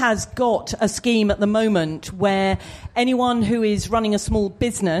Mayor has got a scheme at the moment where anyone who is running a small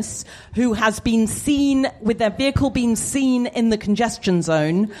business who has been seen with their vehicle being seen in the congestion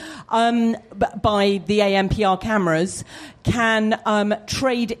zone by the ANPR cameras can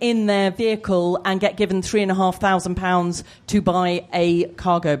trade in their vehicle and get given £3,500 to buy a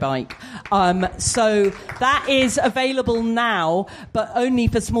cargo bike. So that is available now, but only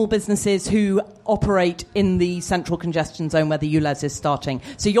for small businesses who operate in the central congestion zone where the ULEZ is starting.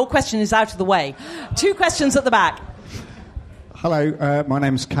 So your question is out of the way. Two questions at the back. Hello, my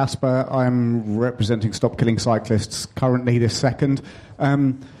name's Casper. I'm representing Stop Killing Cyclists currently this second.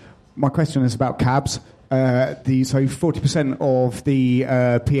 My question is about cabs. So 40% of the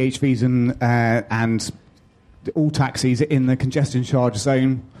PHVs and all taxis in the congestion charge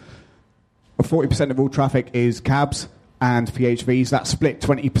zone, 40% of all traffic is cabs and PHVs. That's split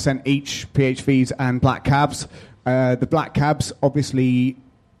 20% each, PHVs and black cabs. The black cabs obviously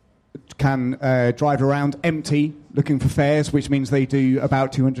can drive around empty looking for fares, which means they do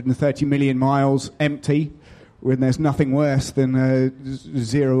about 230 million miles empty, when there's nothing worse than a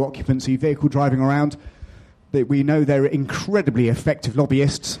zero occupancy vehicle driving around. That we know they're incredibly effective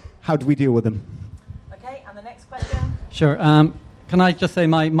lobbyists. How do we deal with them? Okay, and the next question? Sure. Can I just say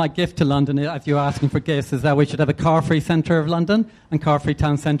my gift to London, if you're asking for gifts, is that we should have a car-free centre of London and car-free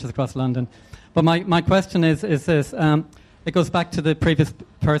town centres across London. But my question is this. It goes back to the previous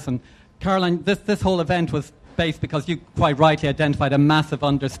person. Caroline, this whole event was based because you quite rightly identified a massive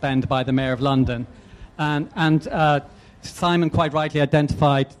underspend by the Mayor of London. And Simon quite rightly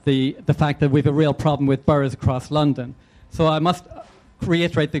identified the fact that we have a real problem with boroughs across London. So I must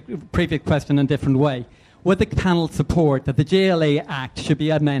reiterate the previous question in a different way. Would the panel support that the GLA Act should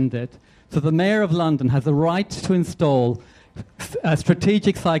be amended so the Mayor of London has the right to install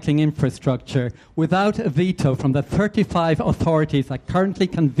strategic cycling infrastructure without a veto from the 35 authorities that currently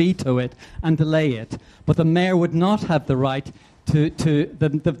can veto it and delay it, but the mayor would not have the right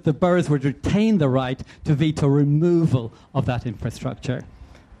the boroughs would retain the right to veto removal of that infrastructure.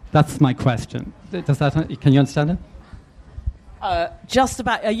 That's my question. Can you understand it? Just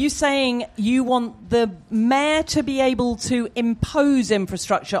about. Are you saying you want the mayor to be able to impose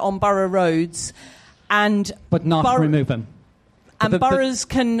infrastructure on borough roads, but not remove them? And boroughs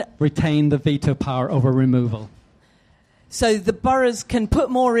can retain the veto power over removal. So the boroughs can put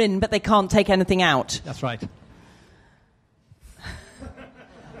more in, but they can't take anything out. That's right.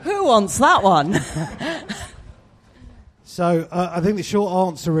 Who wants that one? So I think the short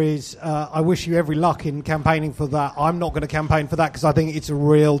answer is I wish you every luck in campaigning for that. I'm not going to campaign for that because I think it's a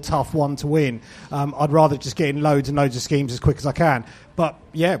real tough one to win. I'd rather just get in loads and loads of schemes as quick as I can. But,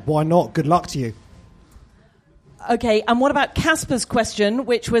 yeah, why not? Good luck to you. Okay, and what about Casper's question,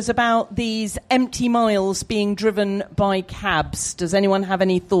 which was about these empty miles being driven by cabs? Does anyone have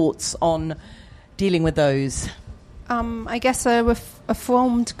any thoughts on dealing with those? I guess a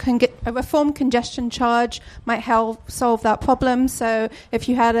reformed congestion charge might help solve that problem. So if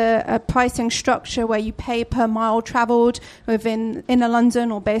you had a pricing structure where you pay per mile travelled within inner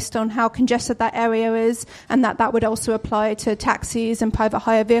London or based on how congested that area is, and that would also apply to taxis and private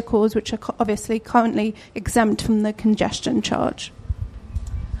hire vehicles, which are obviously currently exempt from the congestion charge.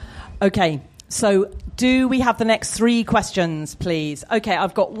 Okay, so do we have the next 3 questions, please? Okay,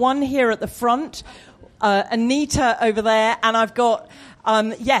 I've got one here at the front. Anita over there, and I've got at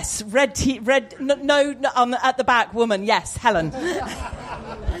the back, woman. Yes, Helen.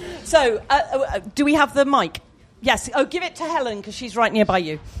 So, do we have the mic? Yes. Oh, give it to Helen because she's right nearby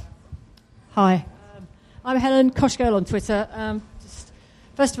you. Hi, I'm Helen Koshgirl on Twitter.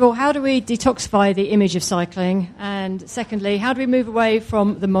 First of all, how do we detoxify the image of cycling? And secondly, how do we move away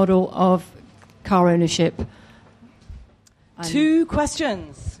from the model of car ownership? 2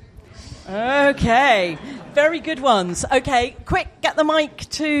 questions. Okay, very good ones. Okay, quick, get the mic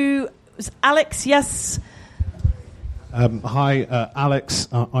to Alex, yes? Hi, Alex.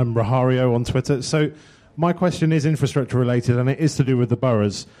 I'm Rahario on Twitter. So my question is infrastructure related, and it is to do with the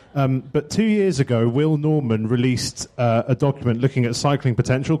boroughs. But 2 years ago, Will Norman released a document looking at cycling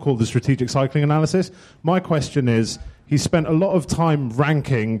potential called the Strategic Cycling Analysis. My question is, he spent a lot of time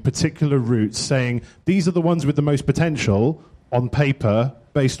ranking particular routes, saying these are the ones with the most potential on paper,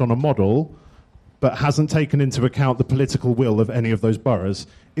 based on a model, but hasn't taken into account the political will of any of those boroughs.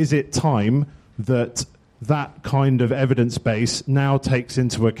 Is it time that kind of evidence base now takes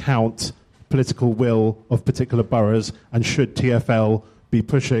into account political will of particular boroughs, and should TfL be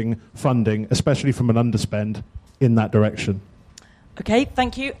pushing funding, especially from an underspend, in that direction? Okay,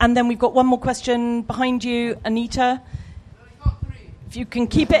 thank you. And then we've got one more question behind you, Anita. If you can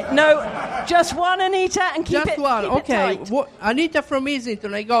keep it, just one, Anita, and keep just it. One, keep okay. It tight. Anita from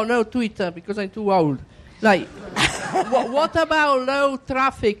Islington. I got no Twitter because I'm too old. Like, what about low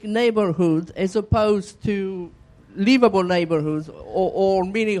traffic neighbourhoods as opposed to livable neighbourhoods or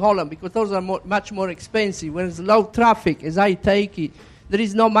mini Holland? Because those are much more expensive. Whereas low traffic, as I take it, there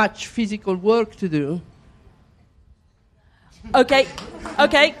is not much physical work to do. Okay,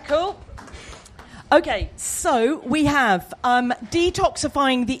 cool. Okay, so we have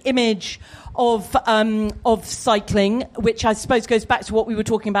detoxifying the image of cycling, which I suppose goes back to what we were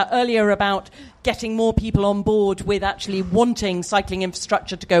talking about earlier about getting more people on board with actually wanting cycling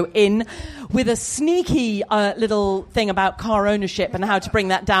infrastructure to go in, with a sneaky little thing about car ownership and how to bring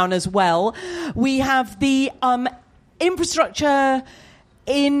that down as well. We have the infrastructure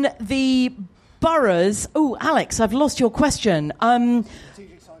in the boroughs. Oh, Alex, I've lost your question.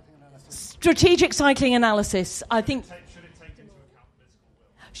 Strategic cycling analysis, I think.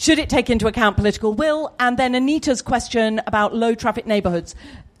 Should it take into account political will? And then Anita's question about low traffic neighbourhoods.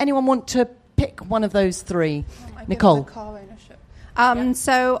 Anyone want to pick one of those 3? Nicole. Car ownership.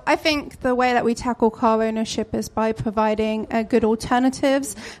 So I think the way that we tackle car ownership is by providing good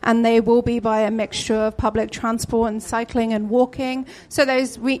alternatives, and they will be by a mixture of public transport and cycling and walking. So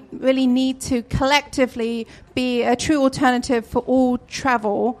those really need to collectively be a true alternative for all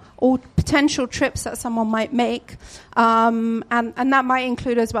travel, all potential trips that someone might make. And that might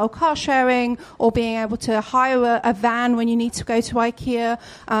include as well car sharing or being able to hire a van when you need to go to IKEA.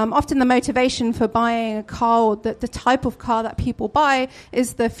 Often the motivation for buying a car, or the type of car that people buy,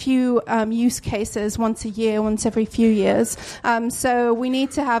 is the few use cases once a year, once every few years. So we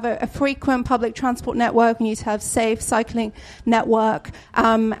need to have a frequent public transport network. We need to have safe cycling network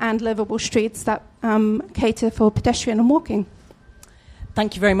and livable streets that cater for pedestrian and walking.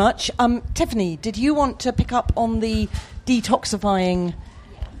 Thank you very much. Tiffany, did you want to pick up on the detoxifying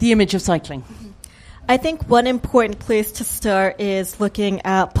the image of cycling? I think one important place to start is looking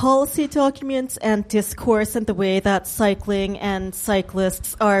at policy documents and discourse and the way that cycling and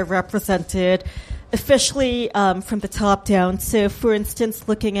cyclists are represented officially from the top down. So, for instance,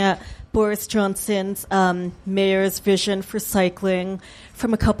 looking at Boris Johnson's mayor's vision for cycling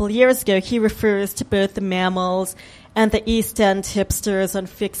from a couple of years ago, he refers to both the mammals and the East End hipsters on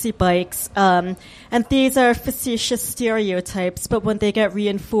fixie bikes. And these are facetious stereotypes, but when they get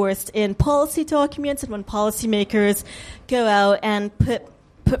reinforced in policy documents and when policymakers go out and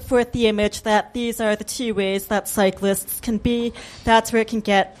put forth the image that these are the two ways that cyclists can be, that's where it can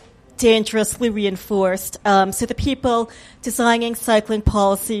get dangerously reinforced. So the people designing cycling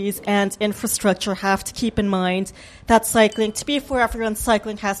policies and infrastructure have to keep in mind that cycling, to be for everyone,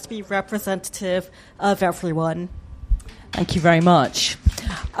 cycling has to be representative of everyone. Thank you very much.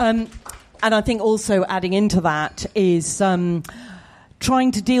 And I think also adding into that is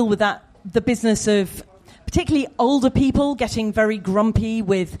trying to deal with the business of particularly older people getting very grumpy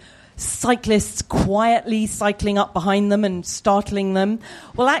with cyclists quietly cycling up behind them and startling them.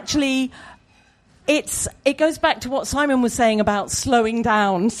 Well, actually, it goes back to what Simon was saying about slowing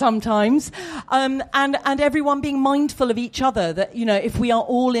down sometimes, and everyone being mindful of each other. That, you know, if we are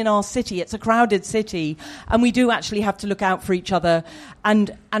all in our city, it's a crowded city, and we do actually have to look out for each other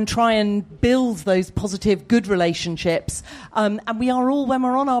and try and build those positive, good relationships. And we are all, when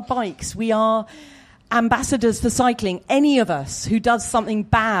we're on our bikes, we are ambassadors for cycling. Any of us who does something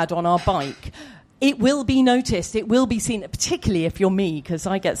bad on our bike, it will be noticed, it will be seen, particularly if you're me, because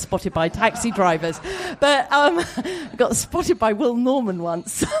I get spotted by taxi drivers. But I got spotted by Will Norman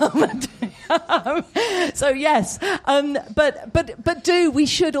once. So yes, but we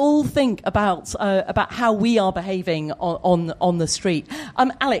should all think about how we are behaving on the street.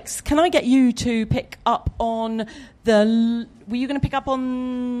 Alex, can I get you to pick up on were you going to pick up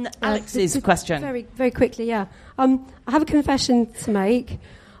on Alex's question? Very, very quickly, yeah. I have a confession to make.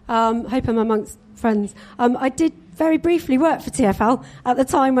 Hope I'm amongst friends. I did very briefly work for TfL at the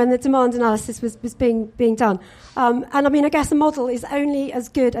time when the demand analysis was being done. And I mean, I guess a model is only as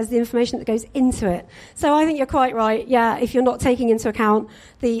good as the information that goes into it. So I think you're quite right. Yeah, if you're not taking into account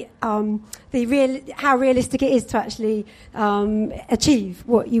how realistic it is to actually achieve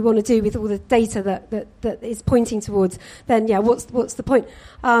what you want to do with all the data that is pointing towards, then yeah, what's the point?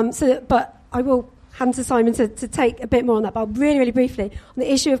 But I will hand to Simon to take a bit more on that, but really, really briefly on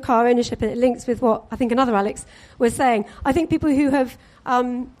the issue of car ownership, and it links with what I think another Alex was saying. I think people who have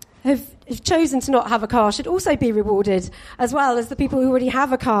chosen to not have a car should also be rewarded, as well as the people who already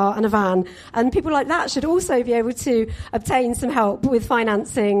have a car and a van. And people like that should also be able to obtain some help with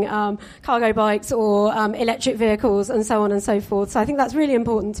financing cargo bikes or electric vehicles and so on and so forth. So I think that's really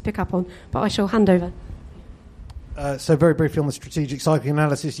important to pick up on, but I shall hand over. So very briefly on the strategic cycling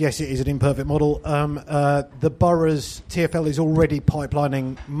analysis, yes, it is an imperfect model. The boroughs, TfL is already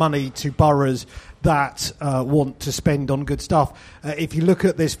pipelining money to boroughs that want to spend on good stuff. If you look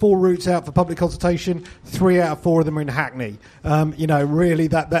at, there's 4 routes out for public consultation, 3 out of 4 of them are in Hackney. Really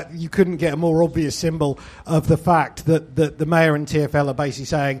that you couldn't get a more obvious symbol of the fact that the mayor and TfL are basically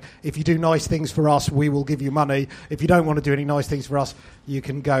saying, if you do nice things for us, we will give you money. If you don't want to do any nice things for us, you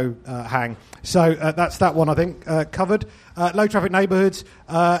can go hang. So that's that one, I think, covered. Low traffic neighbourhoods.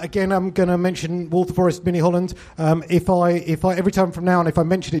 Again, I'm going to mention Walther Forest, Mini Holland. If I every time from now on, if I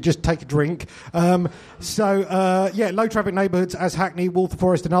mention it, just take a drink. Low traffic neighbourhoods, as Hackney, Walther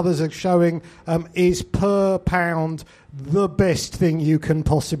Forest, and others are showing, is per pound the best thing you can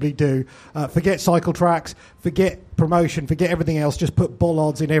possibly do. Forget cycle tracks, forget promotion, forget everything else. Just put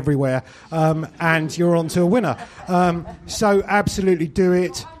bollards in everywhere, and you're on to a winner. So absolutely do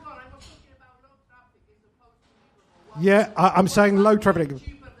it. Yeah, I'm saying low traffic.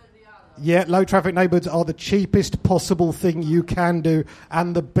 Yeah, low traffic neighbourhoods are the cheapest possible thing you can do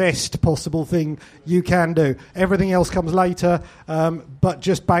and the best possible thing you can do. Everything else comes later, but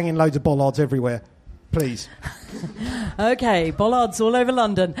just banging loads of bollards everywhere. Please. Okay, bollards all over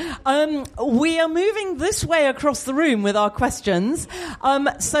London. We are moving this way across the room with our questions.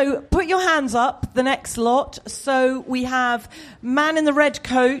 So put your hands up, the next lot. So we have man in the red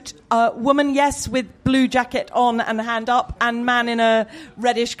coat, woman, yes, with blue jacket on and hand up, and man in a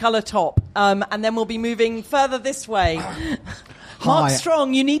reddish colour top. And then we'll be moving further this way. Mark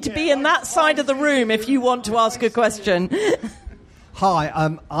Strong, you need to be in that side of the room if you want to ask a question.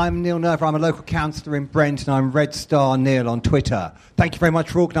 Hi, I'm Neil Nerver. I'm a local councillor in Brent, and I'm Red Star Neil on Twitter. Thank you very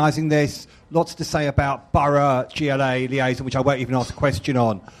much for organising this. Lots to say about borough GLA liaison, which I won't even ask a question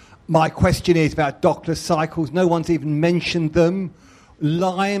on. My question is about dockless cycles. No one's even mentioned them.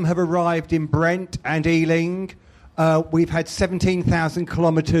 Lime have arrived in Brent and Ealing. We've had 17,000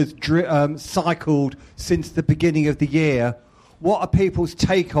 kilometres cycled since the beginning of the year. What are people's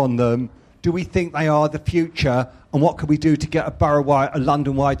take on them? Do we think they are the future? And what can we do to get a borough-wide, a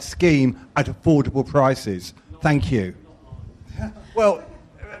London-wide scheme at affordable prices? Thank you. Well,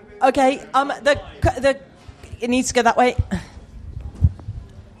 okay. It needs to go that way.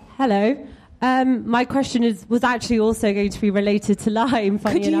 Hello. My question was actually also going to be related to Lime.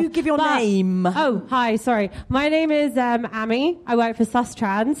 Could you give your name? Oh, hi. Sorry. My name is Amy. I work for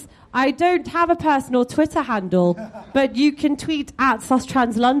Sustrans. I don't have a personal Twitter handle, but you can tweet at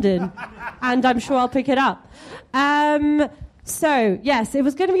Sustrans London, and I'm sure I'll pick it up. So, yes, it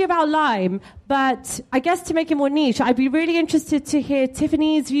was going to be about Lime, but I guess to make it more niche, I'd be really interested to hear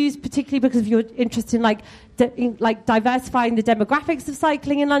Tiffany's views, particularly because of your interest in diversifying the demographics of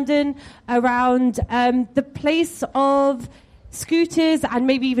cycling in London, around the place of scooters and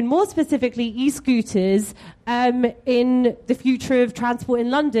maybe even more specifically e-scooters in the future of transport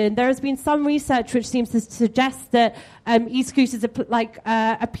in London. There has been some research which seems to suggest that e-scooters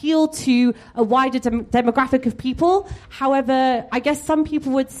appeal to a wider demographic of people. However, I guess some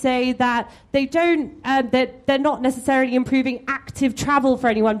people would say that they don't, that they're not necessarily improving active travel for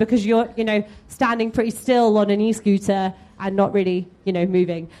anyone because you're, standing pretty still on an e-scooter and not really,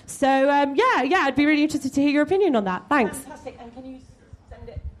 moving. So, I'd be really interested to hear your opinion on that. Thanks. Fantastic. And can you send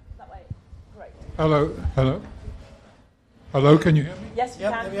it that way? Great. Hello, can you hear me? Yes, you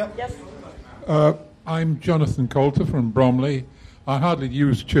can. Yep. Yes. I'm Jonathan Coulter from Bromley. I hardly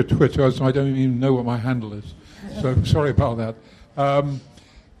use Twitter, so I don't even know what my handle is. So sorry about that.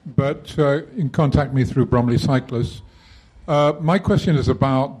 But you can contact me through Bromley Cyclists. My question is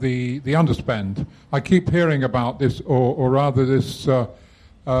about the underspend. I keep hearing about this, or rather this big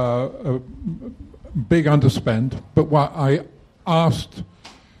underspend. But what I asked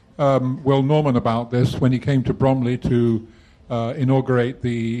Will Norman about this when he came to Bromley to inaugurate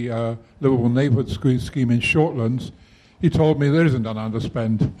the Liverpool Neighbourhood Scheme in Shortlands. He told me there isn't an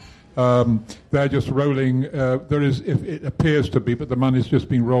underspend. They're just rolling. There is, if it appears to be, but the money's just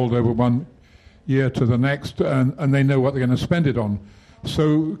being rolled over one year to the next, and they know what they're going to spend it on.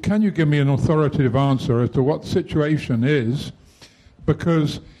 So can you give me an authoritative answer as to what the situation is?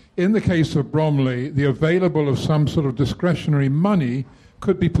 Because in the case of Bromley, the available of some sort of discretionary money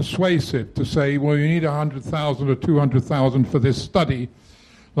could be persuasive to say, well, you need 100,000 or 200,000 for this study,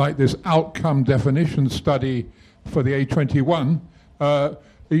 like this outcome definition study for the A21.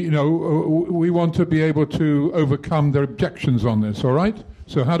 We want to be able to overcome their objections on this, all right?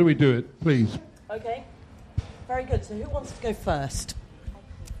 So how do we do it, please? Okay, very good. So who wants to go first?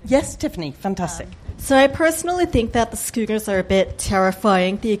 Yes, Tiffany, fantastic. So I personally think that the scooters are a bit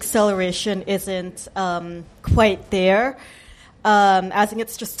terrifying. The acceleration isn't quite there. I think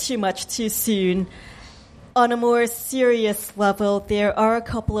it's just too much too soon. On a more serious level, there are a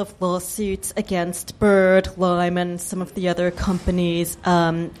couple of lawsuits against Bird, Lime, and some of the other companies,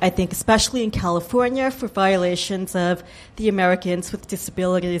 I think especially in California, for violations of the Americans with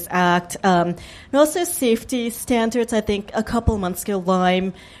Disabilities Act, and also safety standards. I think a couple of months ago,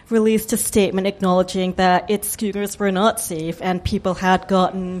 Lime released a statement acknowledging that its scooters were not safe and people had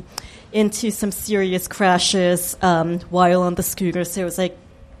gotten into some serious crashes while on the scooter. So it was like,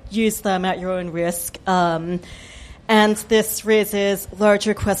 use them at your own risk. And this raises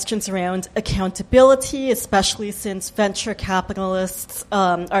larger questions around accountability, especially since venture capitalists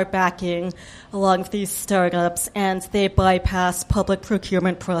are backing a lot of these startups, and they bypass public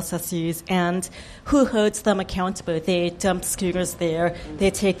procurement processes. And who holds them accountable? They dump scooters there,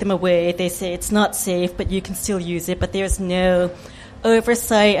 they take them away, they say it's not safe, but you can still use it, but there's no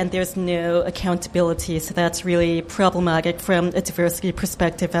oversight and there's no accountability, so that's really problematic from a diversity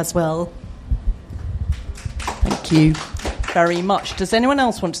perspective as well. Thank you very much. Does anyone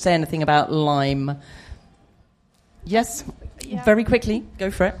else want to say anything about Lime? Yes, very quickly,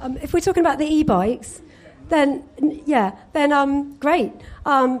 go for it. If we're talking about the e-bikes, then great.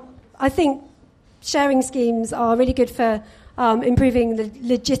 I think sharing schemes are really good for improving the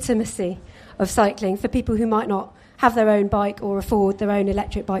legitimacy of cycling for people who might not have their own bike or afford their own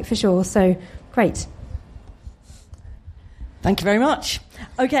electric bike, for sure. So, great. Thank you very much.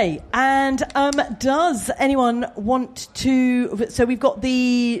 Okay, and does anyone want to... So we've got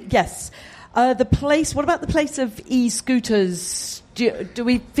the place... What about the place of e-scooters? Do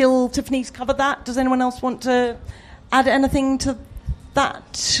we feel Tiffany's covered that? Does anyone else want to add anything to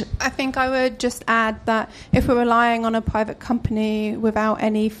that? I think I would just add that if we're relying on a private company without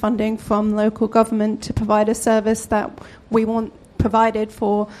any funding from local government to provide a service that we want provided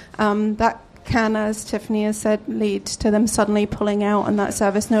for, that can, as Tiffany has said, lead to them suddenly pulling out and that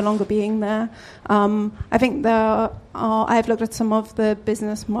service no longer being there. I think I've looked at some of the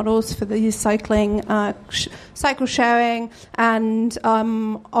business models for these cycling, cycle sharing, and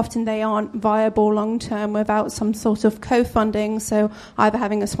often they aren't viable long term without some sort of co-funding. So either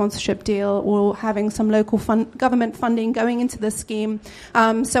having a sponsorship deal or having some local government funding going into the scheme.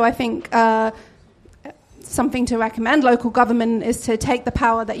 So I think something to recommend local government is to take the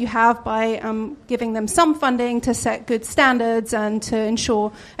power that you have by giving them some funding to set good standards and to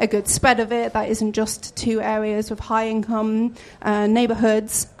ensure a good spread of it that isn't just 2 areas with high income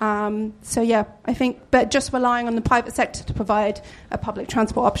neighbourhoods. So yeah, I think, but just relying on the private sector to provide a public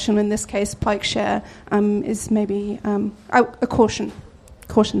transport option, in this case bike share, is maybe a caution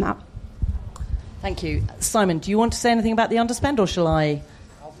that. Thank you. Simon, do you want to say anything about the underspend, or shall I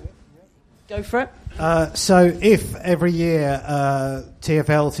go for it? So if every year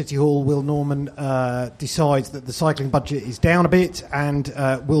TfL, City Hall, Will Norman decides that the cycling budget is down a bit and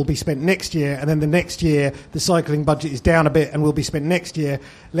will be spent next year, and then the next year the cycling budget is down a bit and will be spent next year,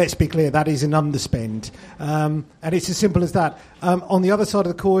 let's be clear, that is an underspend. And it's as simple as that. On the other side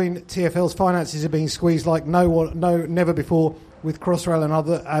of the coin, TfL's finances are being squeezed like never before, with Crossrail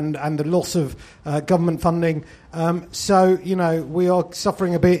and the loss of government funding. So, we are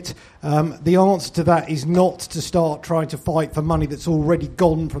suffering a bit. The answer to that is not to start trying to fight for money that's already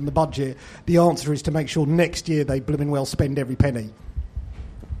gone from the budget. The answer is to make sure next year they blooming well spend every penny.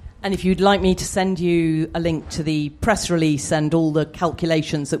 And if you'd like me to send you a link to the press release and all the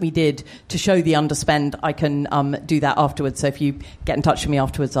calculations that we did to show the underspend, I can do that afterwards. So if you get in touch with me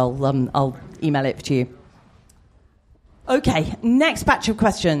afterwards, I'll email it to you. Okay, next batch of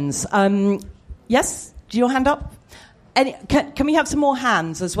questions. Yes, do your hand up? Can we have some more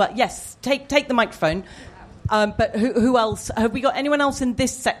hands as well? Yes, take the microphone. But who else? Have we got anyone else in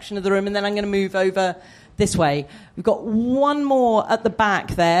this section of the room? And then I'm going to move over this way. We've got one more at the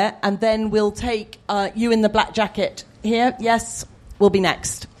back there, and then we'll take you in the black jacket here. Yes, we'll be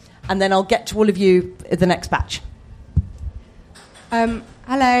next. And then I'll get to all of you in the next batch.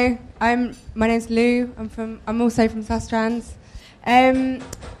 Hello, my name's Lou. I'm also from Sustrans. I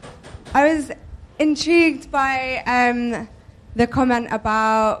was intrigued by the comment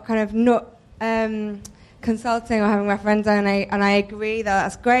about kind of not consulting or having referenda, and I agree that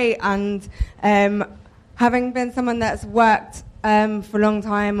that's great. And having been someone that's worked for a long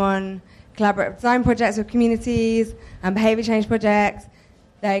time on collaborative design projects with communities and behaviour change projects,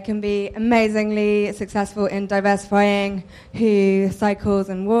 they can be amazingly successful in diversifying who cycles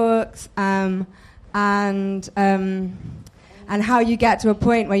and walks, and how you get to a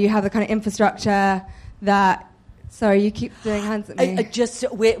point where you have the kind of infrastructure that. Sorry, you keep doing hands at me.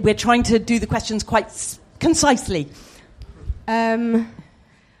 We're trying to do the questions quite concisely. Okay,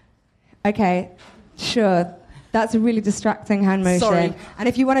 sure. That's a really distracting hand motion. Sorry. And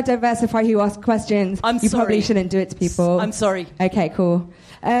if you want to diversify who asks questions, probably shouldn't do it to people. I'm sorry. Okay, cool.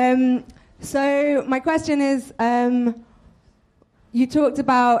 So my question is, you talked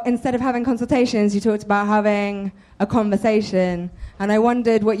about, instead of having consultations, you talked about having a conversation. And I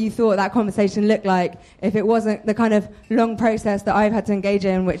wondered what you thought that conversation looked like if it wasn't the kind of long process that I've had to engage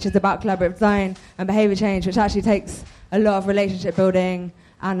in, which is about collaborative design and behaviour change, which actually takes a lot of relationship building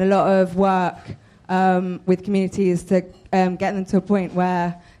and a lot of work with communities to get them to a point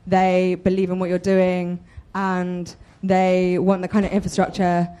where they believe in what you're doing and they want the kind of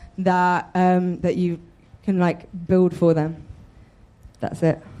infrastructure that that you can build for them. That's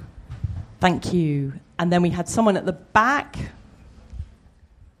it. Thank you. And then we had someone at the back.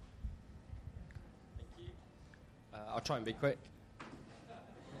 I'll try and be quick.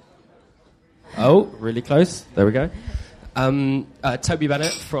 Oh, really close. There we go. Toby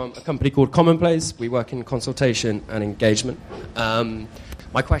Bennett from a company called Commonplace. We work in consultation and engagement.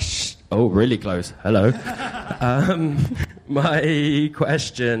 My question... Oh, really close. Hello. My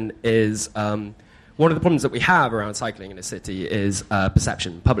question is, one of the problems that we have around cycling in a city is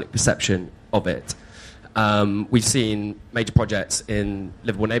perception, public perception of it. We've seen major projects in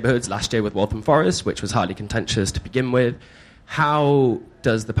livable neighbourhoods last year with Waltham Forest, which was highly contentious to begin with. How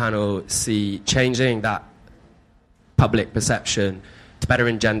does the panel see changing that public perception to better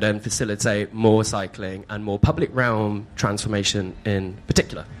engender and facilitate more cycling and more public realm transformation in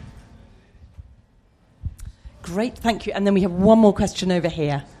particular? Great, thank you. And then we have one more question over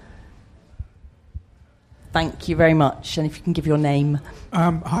here. Thank you very much. And if you can give your name.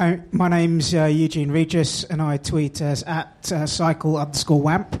 Hi, my name's Eugene Regis, and I tweet as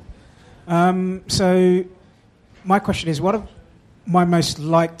 @cycle_wamp. So my question is, one of my most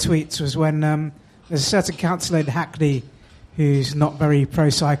liked tweets was when there's a certain councillor in Hackney who's not very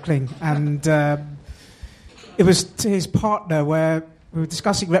pro-cycling, and it was to his partner where we were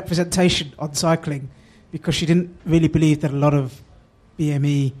discussing representation on cycling, because she didn't really believe that a lot of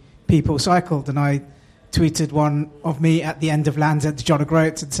BME people cycled, and I tweeted one of me at the end of Land's End to John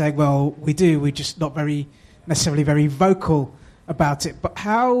O'Groats and saying, well, we do, we're just not necessarily very vocal about it. But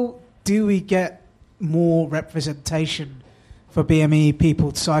how do we get more representation for BME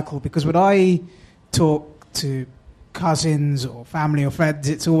people to cycle? Because when I talk to cousins or family or friends,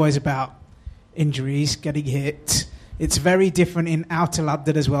 it's always about injuries, getting hit. It's very different in outer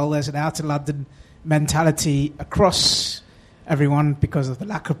London as well. There's an outer London mentality across everyone because of the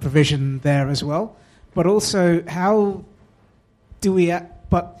lack of provision there as well. But also, how do we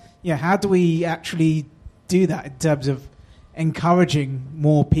actually do that in terms of encouraging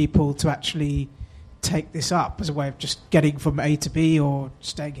more people to actually take this up as a way of just getting from A to B or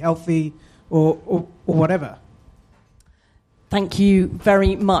staying healthy or whatever? Thank you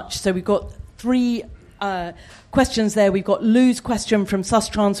very much. So we've got three questions there. We've got Lou's question from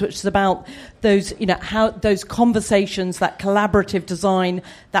Sustrans, which is about those, how those conversations, that collaborative design,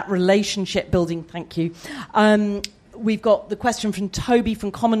 that relationship building. Thank you. We've got the question from Toby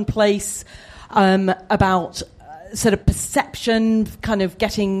from Commonplace about sort of perception, kind of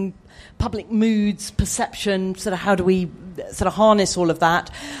getting public moods, perception, sort of how do we sort of harness all of that?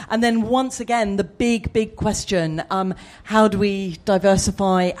 And then once again, the big question, how do we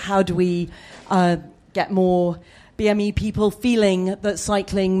diversify? How do we get more BME people feeling that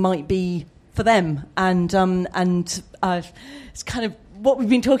cycling might be for them? And it's kind of what we've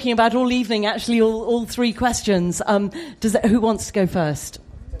been talking about all evening, actually, all three questions. Who wants to go first?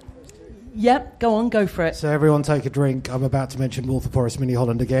 Yep, go for it. So everyone take a drink. I'm about to mention Waltham Forest Mini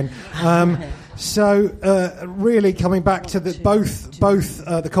Holland again. Really coming back to both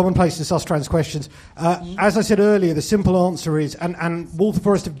the Commonplace and Sustrans questions. As I said earlier, the simple answer is, and Waltham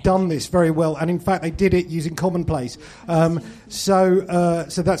Forest have done this very well, and in fact they did it using Commonplace. So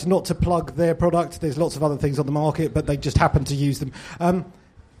that's not to plug their product. There's lots of other things on the market, but they just happen to use them.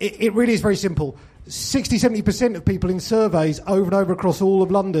 It really is very simple. 60-70% of people in surveys over and over across all of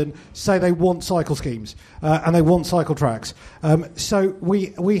London say they want cycle schemes and they want cycle tracks. So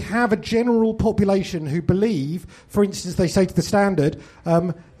we have a general population who believe, for instance, they say to the Standard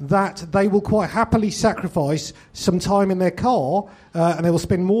that they will quite happily sacrifice some time in their car and they will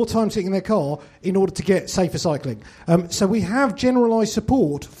spend more time sitting in their car in order to get safer cycling. So we have generalised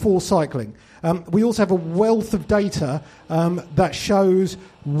support for cycling. We also have a wealth of data that shows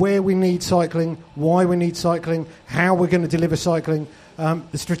where we need cycling, why we need cycling, how we're going to deliver cycling,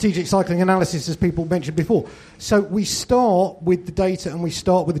 the strategic cycling analysis, as people mentioned before. So we start with the data and we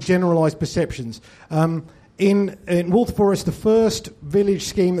start with the generalised perceptions. In Waltham Forest, the first village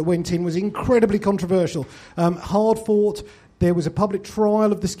scheme that went in was incredibly controversial, hard fought. There was a public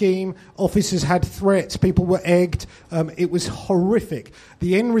trial of the scheme. Officers had threats. People were egged. It was horrific.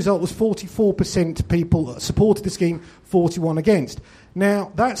 The end result was 44% people supported the scheme, 41% against.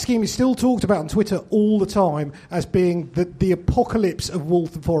 Now, that scheme is still talked about on Twitter all the time as being the apocalypse of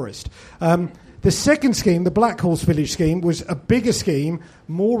Waltham Forest. The second scheme, the Black Horse Village scheme, was a bigger scheme,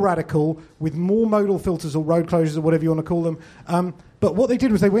 more radical, with more modal filters or road closures or whatever you want to call them. But what they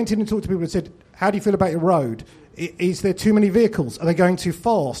did was they went in and talked to people and said, how do you feel about your road? Is there too many vehicles? Are they going too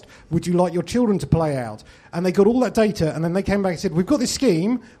fast? Would you like your children to play out? And they got all that data, and then they came back and said, we've got this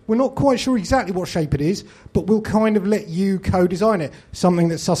scheme, we're not quite sure exactly what shape it is, but we'll kind of let you co-design it, something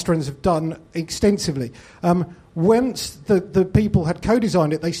that Sustrans have done extensively. Once the people had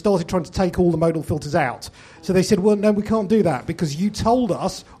co-designed it, they started trying to take all the modal filters out. So they said, well, no, we can't do that because you told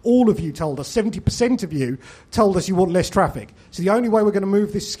us, all of you told us, 70% of you told us you want less traffic. So the only way we're going to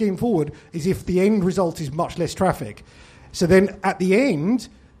move this scheme forward is if the end result is much less traffic. So then at the end,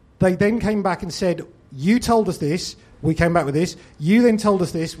 they then came back and said, you told us this, we came back with this. You then told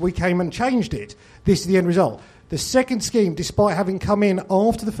us this, we came and changed it. This is the end result. The second scheme, despite having come in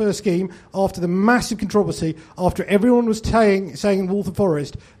after the first scheme, after the massive controversy, after everyone was saying in Waltham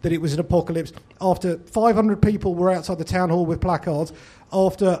Forest that it was an apocalypse, after 500 people were outside the town hall with placards,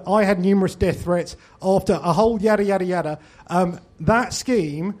 after I had numerous death threats, after a whole yada, yada, yada, that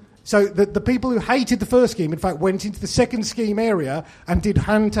scheme... So the people who hated the first scheme, in fact, went into the second scheme area and did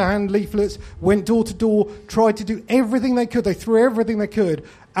hand-to-hand leaflets, went door-to-door, tried to do everything they could. They threw everything they could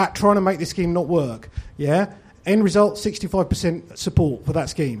at trying to make this scheme not work. Yeah? End result, 65% support for that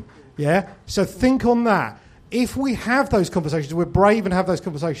scheme. Yeah? So think on that. If we have those conversations, we're brave and have those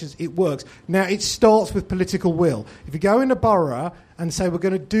conversations, it works. Now, it starts with political will. If you go in a borough and say we're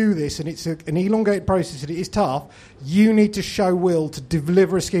going to do this and it's an elongated process and it is tough, you need to show will to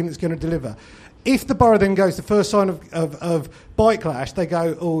deliver a scheme that's going to deliver. If the borough then goes the first sign of bike lash, they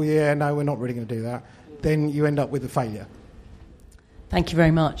go, oh yeah, no, we're not really going to do that. Then you end up with a failure. Thank you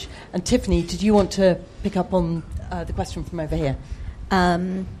very much. And Tiffany, did you want to pick up on the question from over here?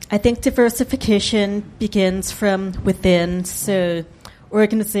 I think diversification begins from within, so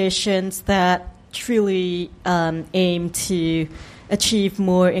organizations that truly aim to achieve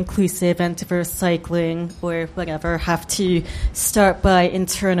more inclusive and diverse cycling or whatever have to start by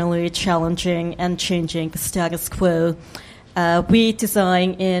internally challenging and changing the status quo. We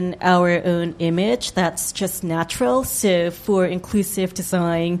design in our own image. That's just natural. So for inclusive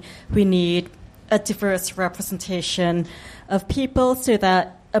design, we need a diverse representation of people so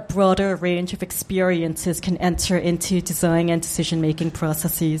that a broader range of experiences can enter into design and decision-making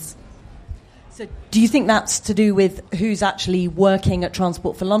processes. So do you think that's to do with who's actually working at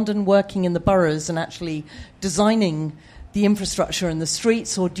Transport for London, working in the boroughs and actually designing the infrastructure in the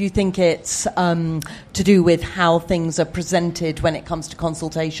streets, or do you think it's to do with how things are presented when it comes to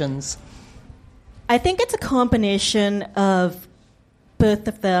consultations? I think it's a combination of both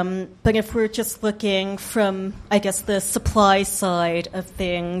of them, but if we're just looking from, I guess, the supply side of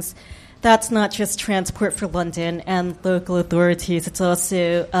things, that's not just Transport for London and local authorities. It's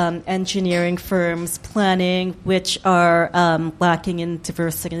also engineering firms, planning, which are lacking in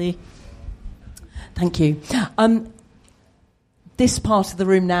diversity. Thank you. This part of the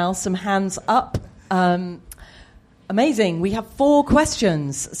room now, some hands up. Amazing. We have 4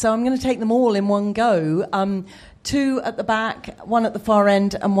 questions, so I'm going to take them all in one go. 2 at the back, 1 at the far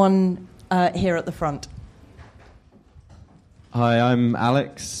end, and 1 here at the front. Hi, I'm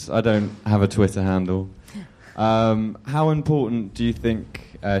Alex. I don't have a Twitter handle. How important do you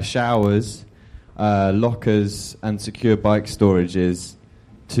think showers, lockers, and secure bike storage is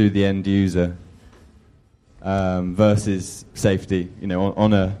to the end user versus safety,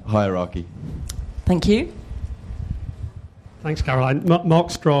 on a hierarchy? Thank you. Thanks, Caroline.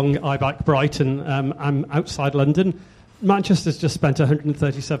 Mark Strong, iBike Brighton. I'm outside London. Manchester's just spent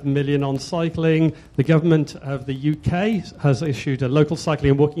 137 million on cycling. The government of the UK has issued a local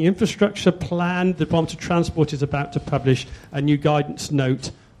cycling and walking infrastructure plan. The Department of Transport is about to publish a new guidance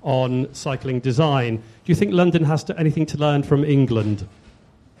note on cycling design. Do you think London has anything to learn from England?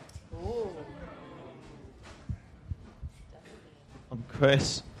 I'm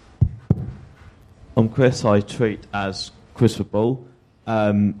Chris. I tweet as Christopher Bull.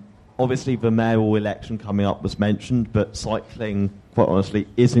 Obviously, the mayoral election coming up was mentioned, but cycling, quite honestly,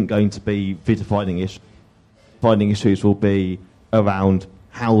 isn't going to be the defining issue. Defining issues will be around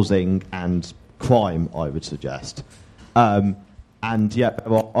housing and crime, I would suggest. And yet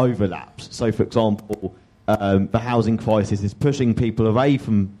there are overlaps. So, for example, the housing crisis is pushing people away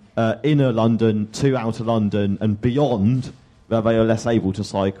from inner London to outer London and beyond, where they are less able to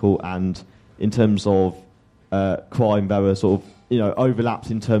cycle. And in terms of crime, there are sort of overlaps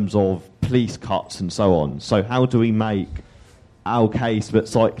in terms of police cuts and so on. So how do we make our case that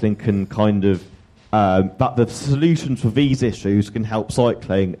cycling can that the solutions for these issues can help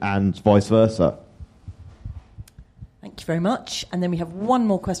cycling and vice versa? Thank you very much. And then we have 1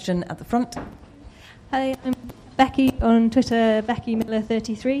 more question at the front. Hi, I'm Becky on Twitter, Becky Miller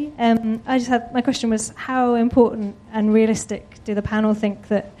 33. My question was, how important and realistic do the panel think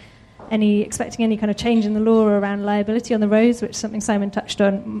that expecting any kind of change in the law around liability on the roads, which is something Simon touched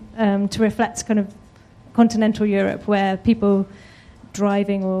on, to reflect kind of continental Europe, where people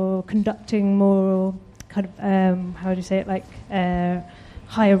driving or conducting more kind of, how do you say it,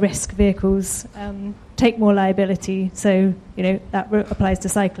 higher risk vehicles take more liability. So, that applies to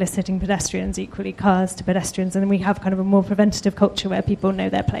cyclists hitting pedestrians, equally cars to pedestrians, and then we have kind of a more preventative culture where people know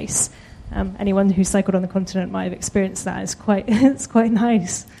their place. Anyone who cycled on the continent might have experienced that. It's quite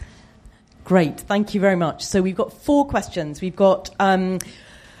nice. Great, thank you very much. So we've got 4 questions. We've got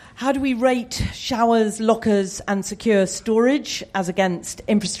how do we rate showers, lockers and secure storage as against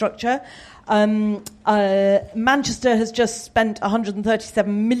infrastructure? Manchester has just spent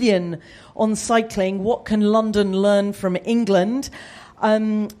 137 million on cycling. What can London learn from England?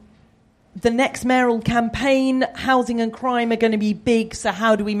 The next mayoral campaign, housing and crime are going to be big, so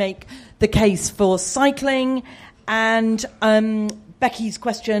how do we make the case for cycling? And Becky's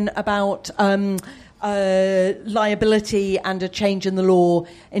question about liability and a change in the law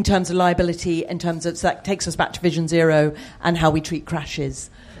in terms of liability, so that takes us back to Vision Zero and how we treat crashes.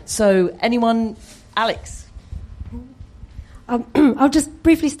 So, anyone? Alex? I'll just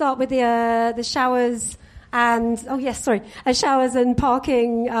briefly start with the showers and showers and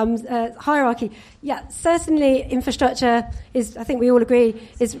parking hierarchy. Yeah, certainly infrastructure is, I think we all agree,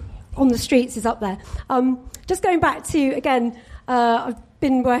 is on the streets, is up there. Just going back to, again, I've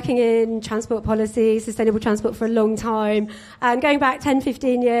been working in transport policy, sustainable transport for a long time. And going back 10,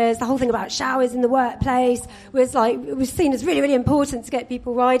 15 years, the whole thing about showers in the workplace was seen as really, really important to get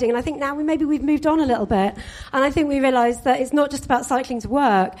people riding. And I think now we've moved on a little bit. And I think we realised that it's not just about cycling to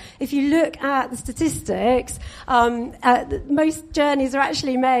work. If you look at the statistics, most journeys are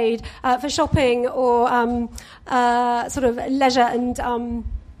actually made for shopping or sort of leisure and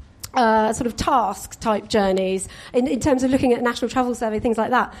sort of task-type journeys in terms of looking at National Travel Survey, things like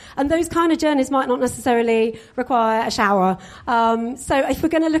that. And those kind of journeys might not necessarily require a shower. So if we're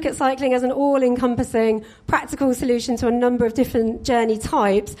going to look at cycling as an all-encompassing practical solution to a number of different journey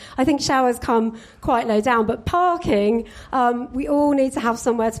types, I think showers come quite low down. But parking, we all need to have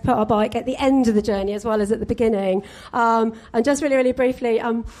somewhere to put our bike at the end of the journey as well as at the beginning. And just really, really briefly,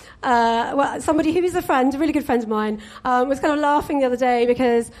 somebody who is a really good friend of mine, was kind of laughing the other day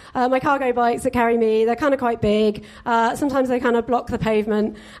because my cargo bikes that carry me, they're kind of quite big. Sometimes they kind of block the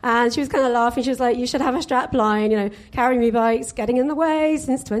pavement. And she was kind of laughing. She was like, you should have a strap line, carry me bikes getting in the way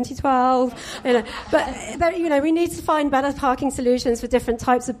since 2012. But we need to find better parking solutions for different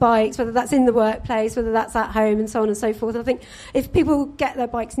types of bikes, whether that's in the workplace, whether that's at home, and so on and so forth. I think if people get their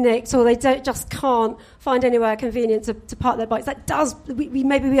bikes nicked or they just can't find anywhere convenient to park their bikes,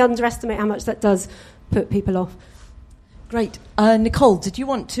 maybe we underestimate how much that does put people off. Great. Nicole, did you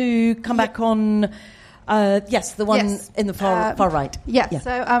want to come back on... the one in the far right. Yes,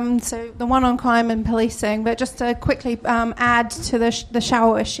 yeah. So the one on crime and policing, but just to quickly add to the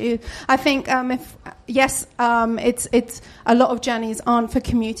shower issue, I think it's a lot of journeys aren't for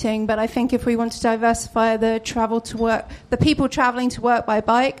commuting, but I think if we want to diversify the people travelling to work by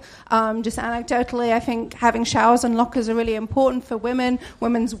bike, just anecdotally, I think having showers and lockers are really important for women.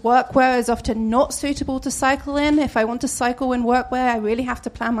 Women's workwear is often not suitable to cycle in. If I want to cycle in workwear, I really have to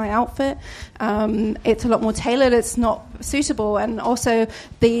plan my outfit. It's a lot more tailored. It's not suitable, and also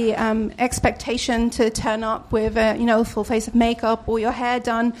the expectation to turn up with a full face of makeup or your hair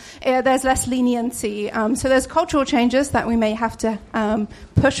done. There's less leniency. So there's cultural changes that we may have to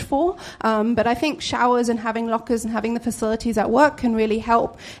push for. But I think showers and having lockers and having the facilities at work can really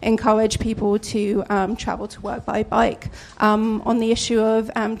help encourage people to travel to work by bike. On the issue of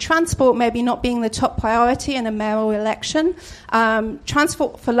transport maybe not being the top priority in a mayoral election,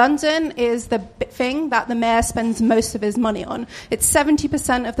 Transport for London is the thing that the mayor spends most of his money on. It's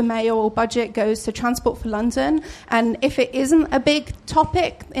 70% of the mayoral budget goes to Transport for London, and if it isn't a big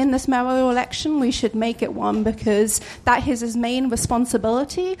topic in this mayoral election, we should make it one, because that is his main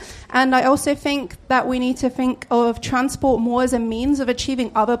responsibility. And I also think that we need to think of transport more as a means of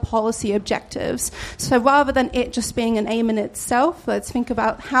achieving other policy objectives. So rather than it just being an aim in itself, let's think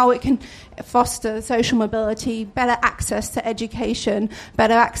about how it can foster social mobility, better access to education,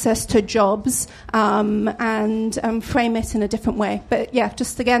 better access to jobs, and frame it in a different way. But yeah,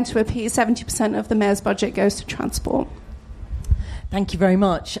 just again to repeat, 70% of the mayor's budget goes to transport. Thank you very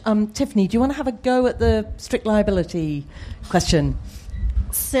much. Tiffany, do you want to have a go at the strict liability question?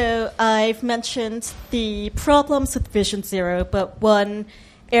 So I've mentioned the problems with Vision Zero, but one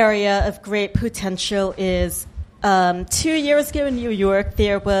area of great potential is 2 years ago in New York,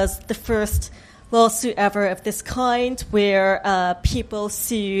 there was the first lawsuit ever of this kind where people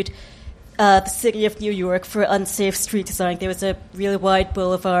sued the city of New York for unsafe street design. There was a really wide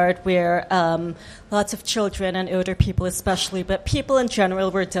boulevard where lots of children and older people especially, but people in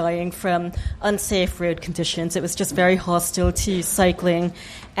general were dying from unsafe road conditions. It was just very hostile to cycling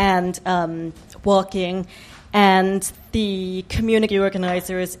and walking. And the community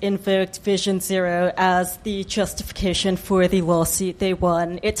organizers invoked Vision Zero as the justification for the lawsuit. They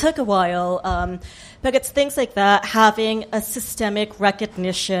won. It took a while, but it's things like that, having a systemic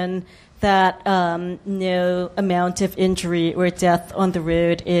recognition that no amount of injury or death on the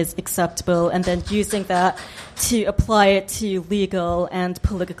road is acceptable, and then using that to apply it to legal and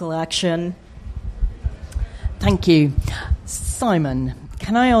political action. Thank you. Simon,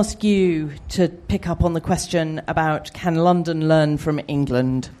 can I ask you to pick up on the question about can London learn from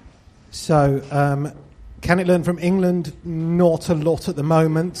England? So, can it learn from England? Not a lot at the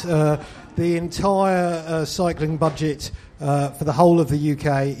moment. The entire cycling budget for the whole of the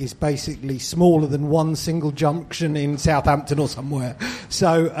UK is basically smaller than one single junction in Southampton or somewhere.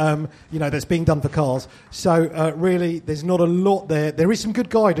 So, that's being done for cars. So, really, there's not a lot there. There is some good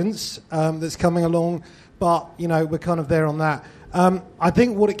guidance that's coming along, but, we're kind of there on that. I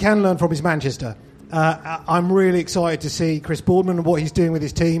think what it can learn from is Manchester. I'm really excited to see Chris Boardman and what he's doing with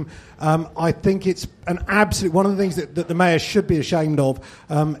his team. I think it's an absolute... One of the things that the mayor should be ashamed of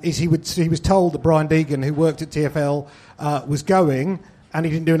is he was told that Brian Deegan, who worked at TfL, was going, and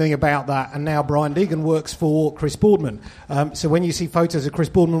he didn't do anything about that. And now Brian Deegan works for Chris Boardman. So when you see photos of Chris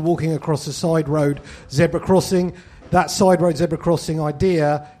Boardman walking across a side road zebra crossing, that side road zebra crossing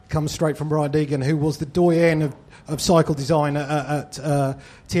idea comes straight from Brian Deegan, who was the doyen of cycle design at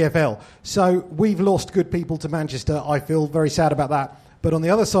TfL. So we've lost good people to Manchester. I feel very sad about that. But on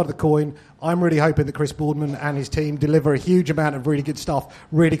the other side of the coin, I'm really hoping that Chris Boardman and his team deliver a huge amount of really good stuff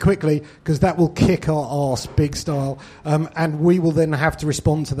really quickly, because that will kick our arse big style, and we will then have to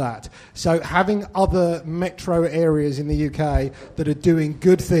respond to that. So having other metro areas in the UK that are doing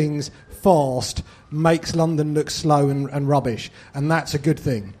good things fast makes London look slow and rubbish, and that's a good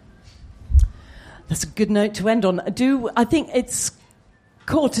thing. That's a good note to end on. I think it's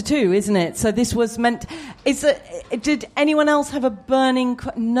 1:45, isn't it? So this was meant... Did anyone else have a burning...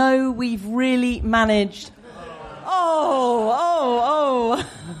 No, we've really managed... Oh.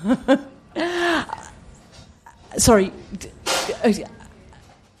 Sorry.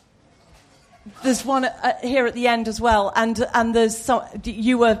 There's one here at the end as well, and there's some...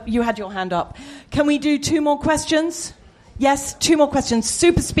 You had your hand up. Can we do 2 more questions? Yes, 2 more questions.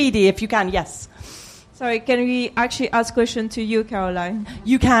 Super speedy if you can, yes. Sorry, can we actually ask a question to you, Caroline?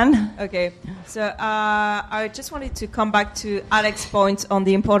 You can. Okay. So I just wanted to come back to Alex's point on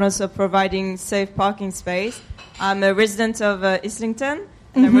the importance of providing safe parking space. I'm a resident of Islington,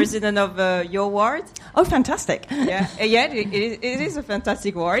 and I'm a resident of your ward. Oh, fantastic. Yeah, it is a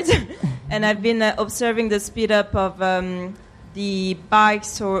fantastic ward. And I've been observing the speed up of the bike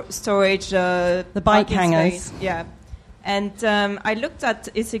storage. The bike hangers. Space. Yeah. And I looked at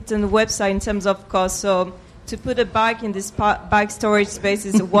Islington website in terms of cost. So to put a bike in this bike storage space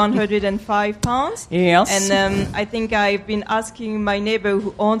is £105. Yes. And I think I've been asking my neighbor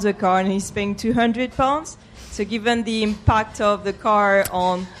who owns a car, and he's paying £200. So given the impact of the car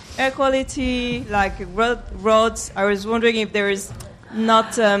on air quality, like roads, I was wondering if there is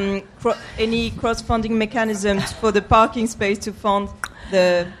not any cross-funding mechanisms for the parking space to fund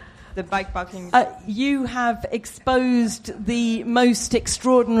the bike parking. You have exposed the most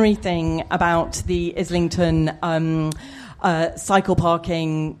extraordinary thing about the Islington cycle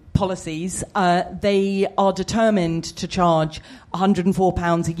parking policies. They are determined to charge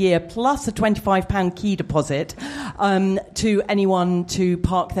 £104 a year plus a £25 key deposit to anyone to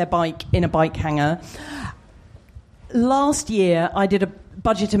park their bike in a bike hanger. Last year, I did a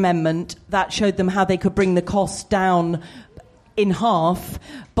budget amendment that showed them how they could bring the cost down in half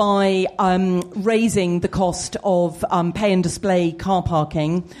by raising the cost of pay and display car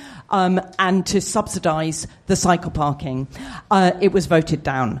parking and to subsidise the cycle parking. It was voted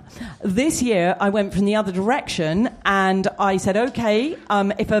down. This year, I went from the other direction and I said, OK,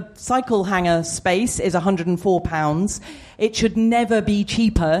 if a cycle hanger space is £104, it should never be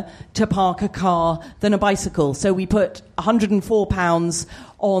cheaper to park a car than a bicycle. So we put £104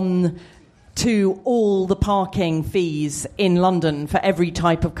 on to all the parking fees in London for every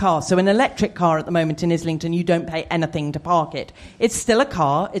type of car. So an electric car at the moment in Islington, you don't pay anything to park it. It's still a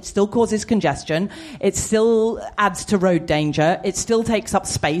car. It still causes congestion. It still adds to road danger. It still takes up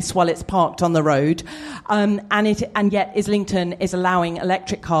space while it's parked on the road. And yet Islington is allowing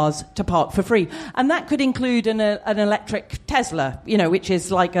electric cars to park for free. And that could include an electric Tesla, which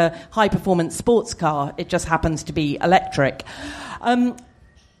is like a high-performance sports car. It just happens to be electric.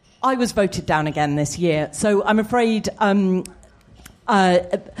 I was voted down again this year, so I'm afraid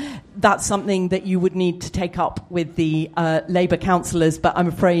that's something that you would need to take up with the Labour councillors, but I'm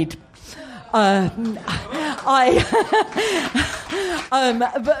afraid I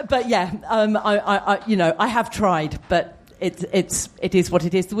have tried, but it is what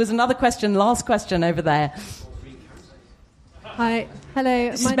it is. There was another question, last question over there. Hi, hello.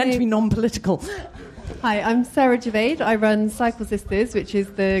 This is meant to be non-political. Hi, I'm Sarah Javaid. I run Cycle Sisters, which is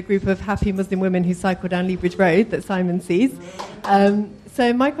the group of happy Muslim women who cycle down Lea Bridge Road that Simon sees.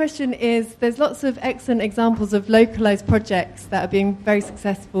 So my question is, there's lots of excellent examples of localised projects that are being very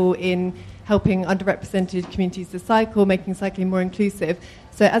successful in helping underrepresented communities to cycle, making cycling more inclusive.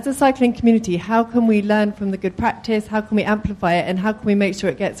 So as a cycling community, how can we learn from the good practice, how can we amplify it, and how can we make sure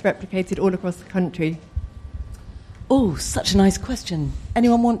it gets replicated all across the country? Oh, such a nice question.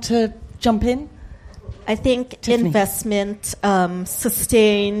 Anyone want to jump in? I think Tiffany. Investment,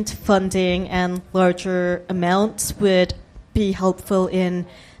 sustained funding and larger amounts would be helpful in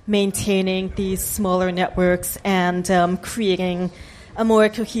maintaining these smaller networks and creating a more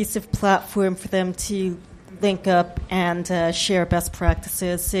cohesive platform for them to link up and share best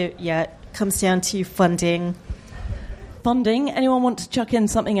practices. So, yeah, it comes down to funding. Funding? Anyone want to chuck in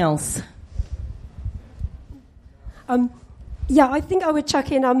something else? Yeah, I think I would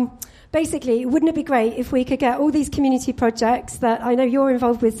chuck in... basically, wouldn't it be great if we could get all these community projects that I know you're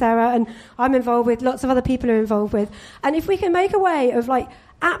involved with, Sarah, and I'm involved with, lots of other people are involved with, and if we can make a way of like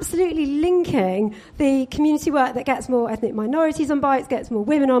absolutely linking the community work that gets more ethnic minorities on bikes, gets more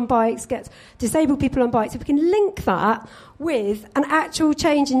women on bikes, gets disabled people on bikes, if we can link that with an actual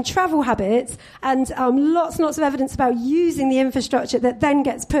change in travel habits and lots and lots of evidence about using the infrastructure that then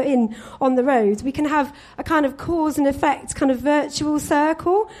gets put in on the roads, we can have a kind of cause and effect kind of virtual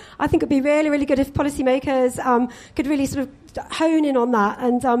circle. I think it would be really, really good if policymakers could really sort of hone in on that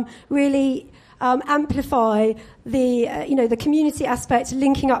and really amplify the community aspect,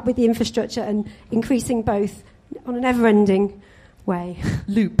 linking up with the infrastructure and increasing both on an ever-ending way.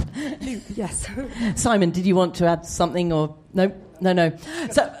 Loop. Yes. Simon, did you want to add something or no? So I'm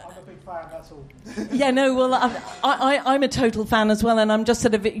a big fan, that's all. Yeah, no, well, I'm a total fan as well, and I'm just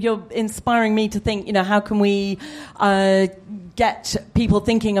sort of, you're inspiring me to think, how can we get people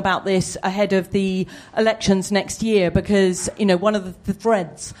thinking about this ahead of the elections next year, because, one of the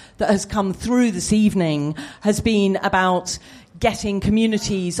threads that has come through this evening has been about getting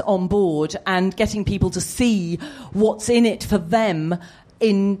communities on board and getting people to see what's in it for them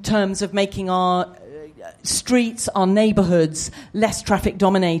in terms of making our streets, our neighbourhoods less traffic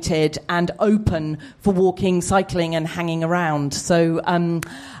dominated and open for walking, cycling and hanging around. So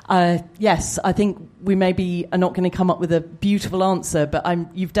yes, I think we maybe are not going to come up with a beautiful answer, but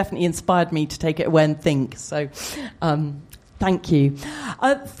you've definitely inspired me to take it away and think. So thank you.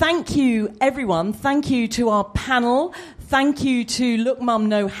 Thank you, everyone. Thank you to our panel. Thank you to Look Mum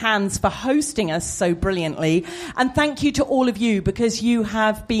No Hands for hosting us so brilliantly. And thank you to all of you, because you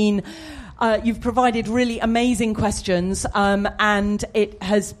have been... you've provided really amazing questions, and it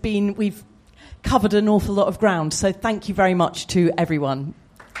has been, we've covered an awful lot of ground. So thank you very much to everyone.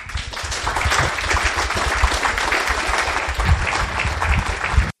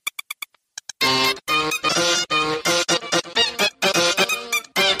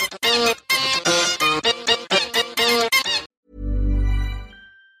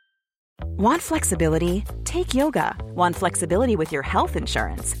 Want flexibility? Take yoga. Want flexibility with your health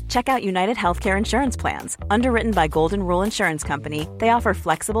insurance? Check out United Healthcare Insurance Plans. Underwritten by Golden Rule Insurance Company, they offer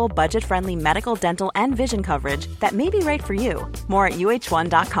flexible, budget-friendly medical, dental, and vision coverage that may be right for you. More at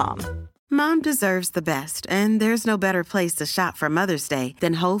uh1.com. Mom deserves the best, and there's no better place to shop for Mother's Day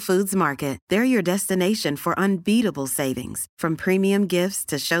than Whole Foods Market. They're your destination for unbeatable savings, from premium gifts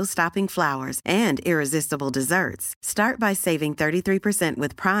to show-stopping flowers and irresistible desserts. Start by saving 33%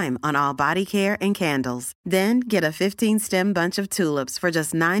 with Prime on all body care and candles. Then get a 15-stem bunch of tulips for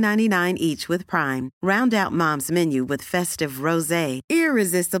just $9.99 each with Prime. Round out Mom's menu with festive rosé,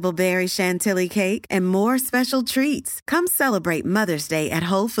 irresistible berry chantilly cake, and more special treats. Come celebrate Mother's Day at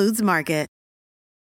Whole Foods Market.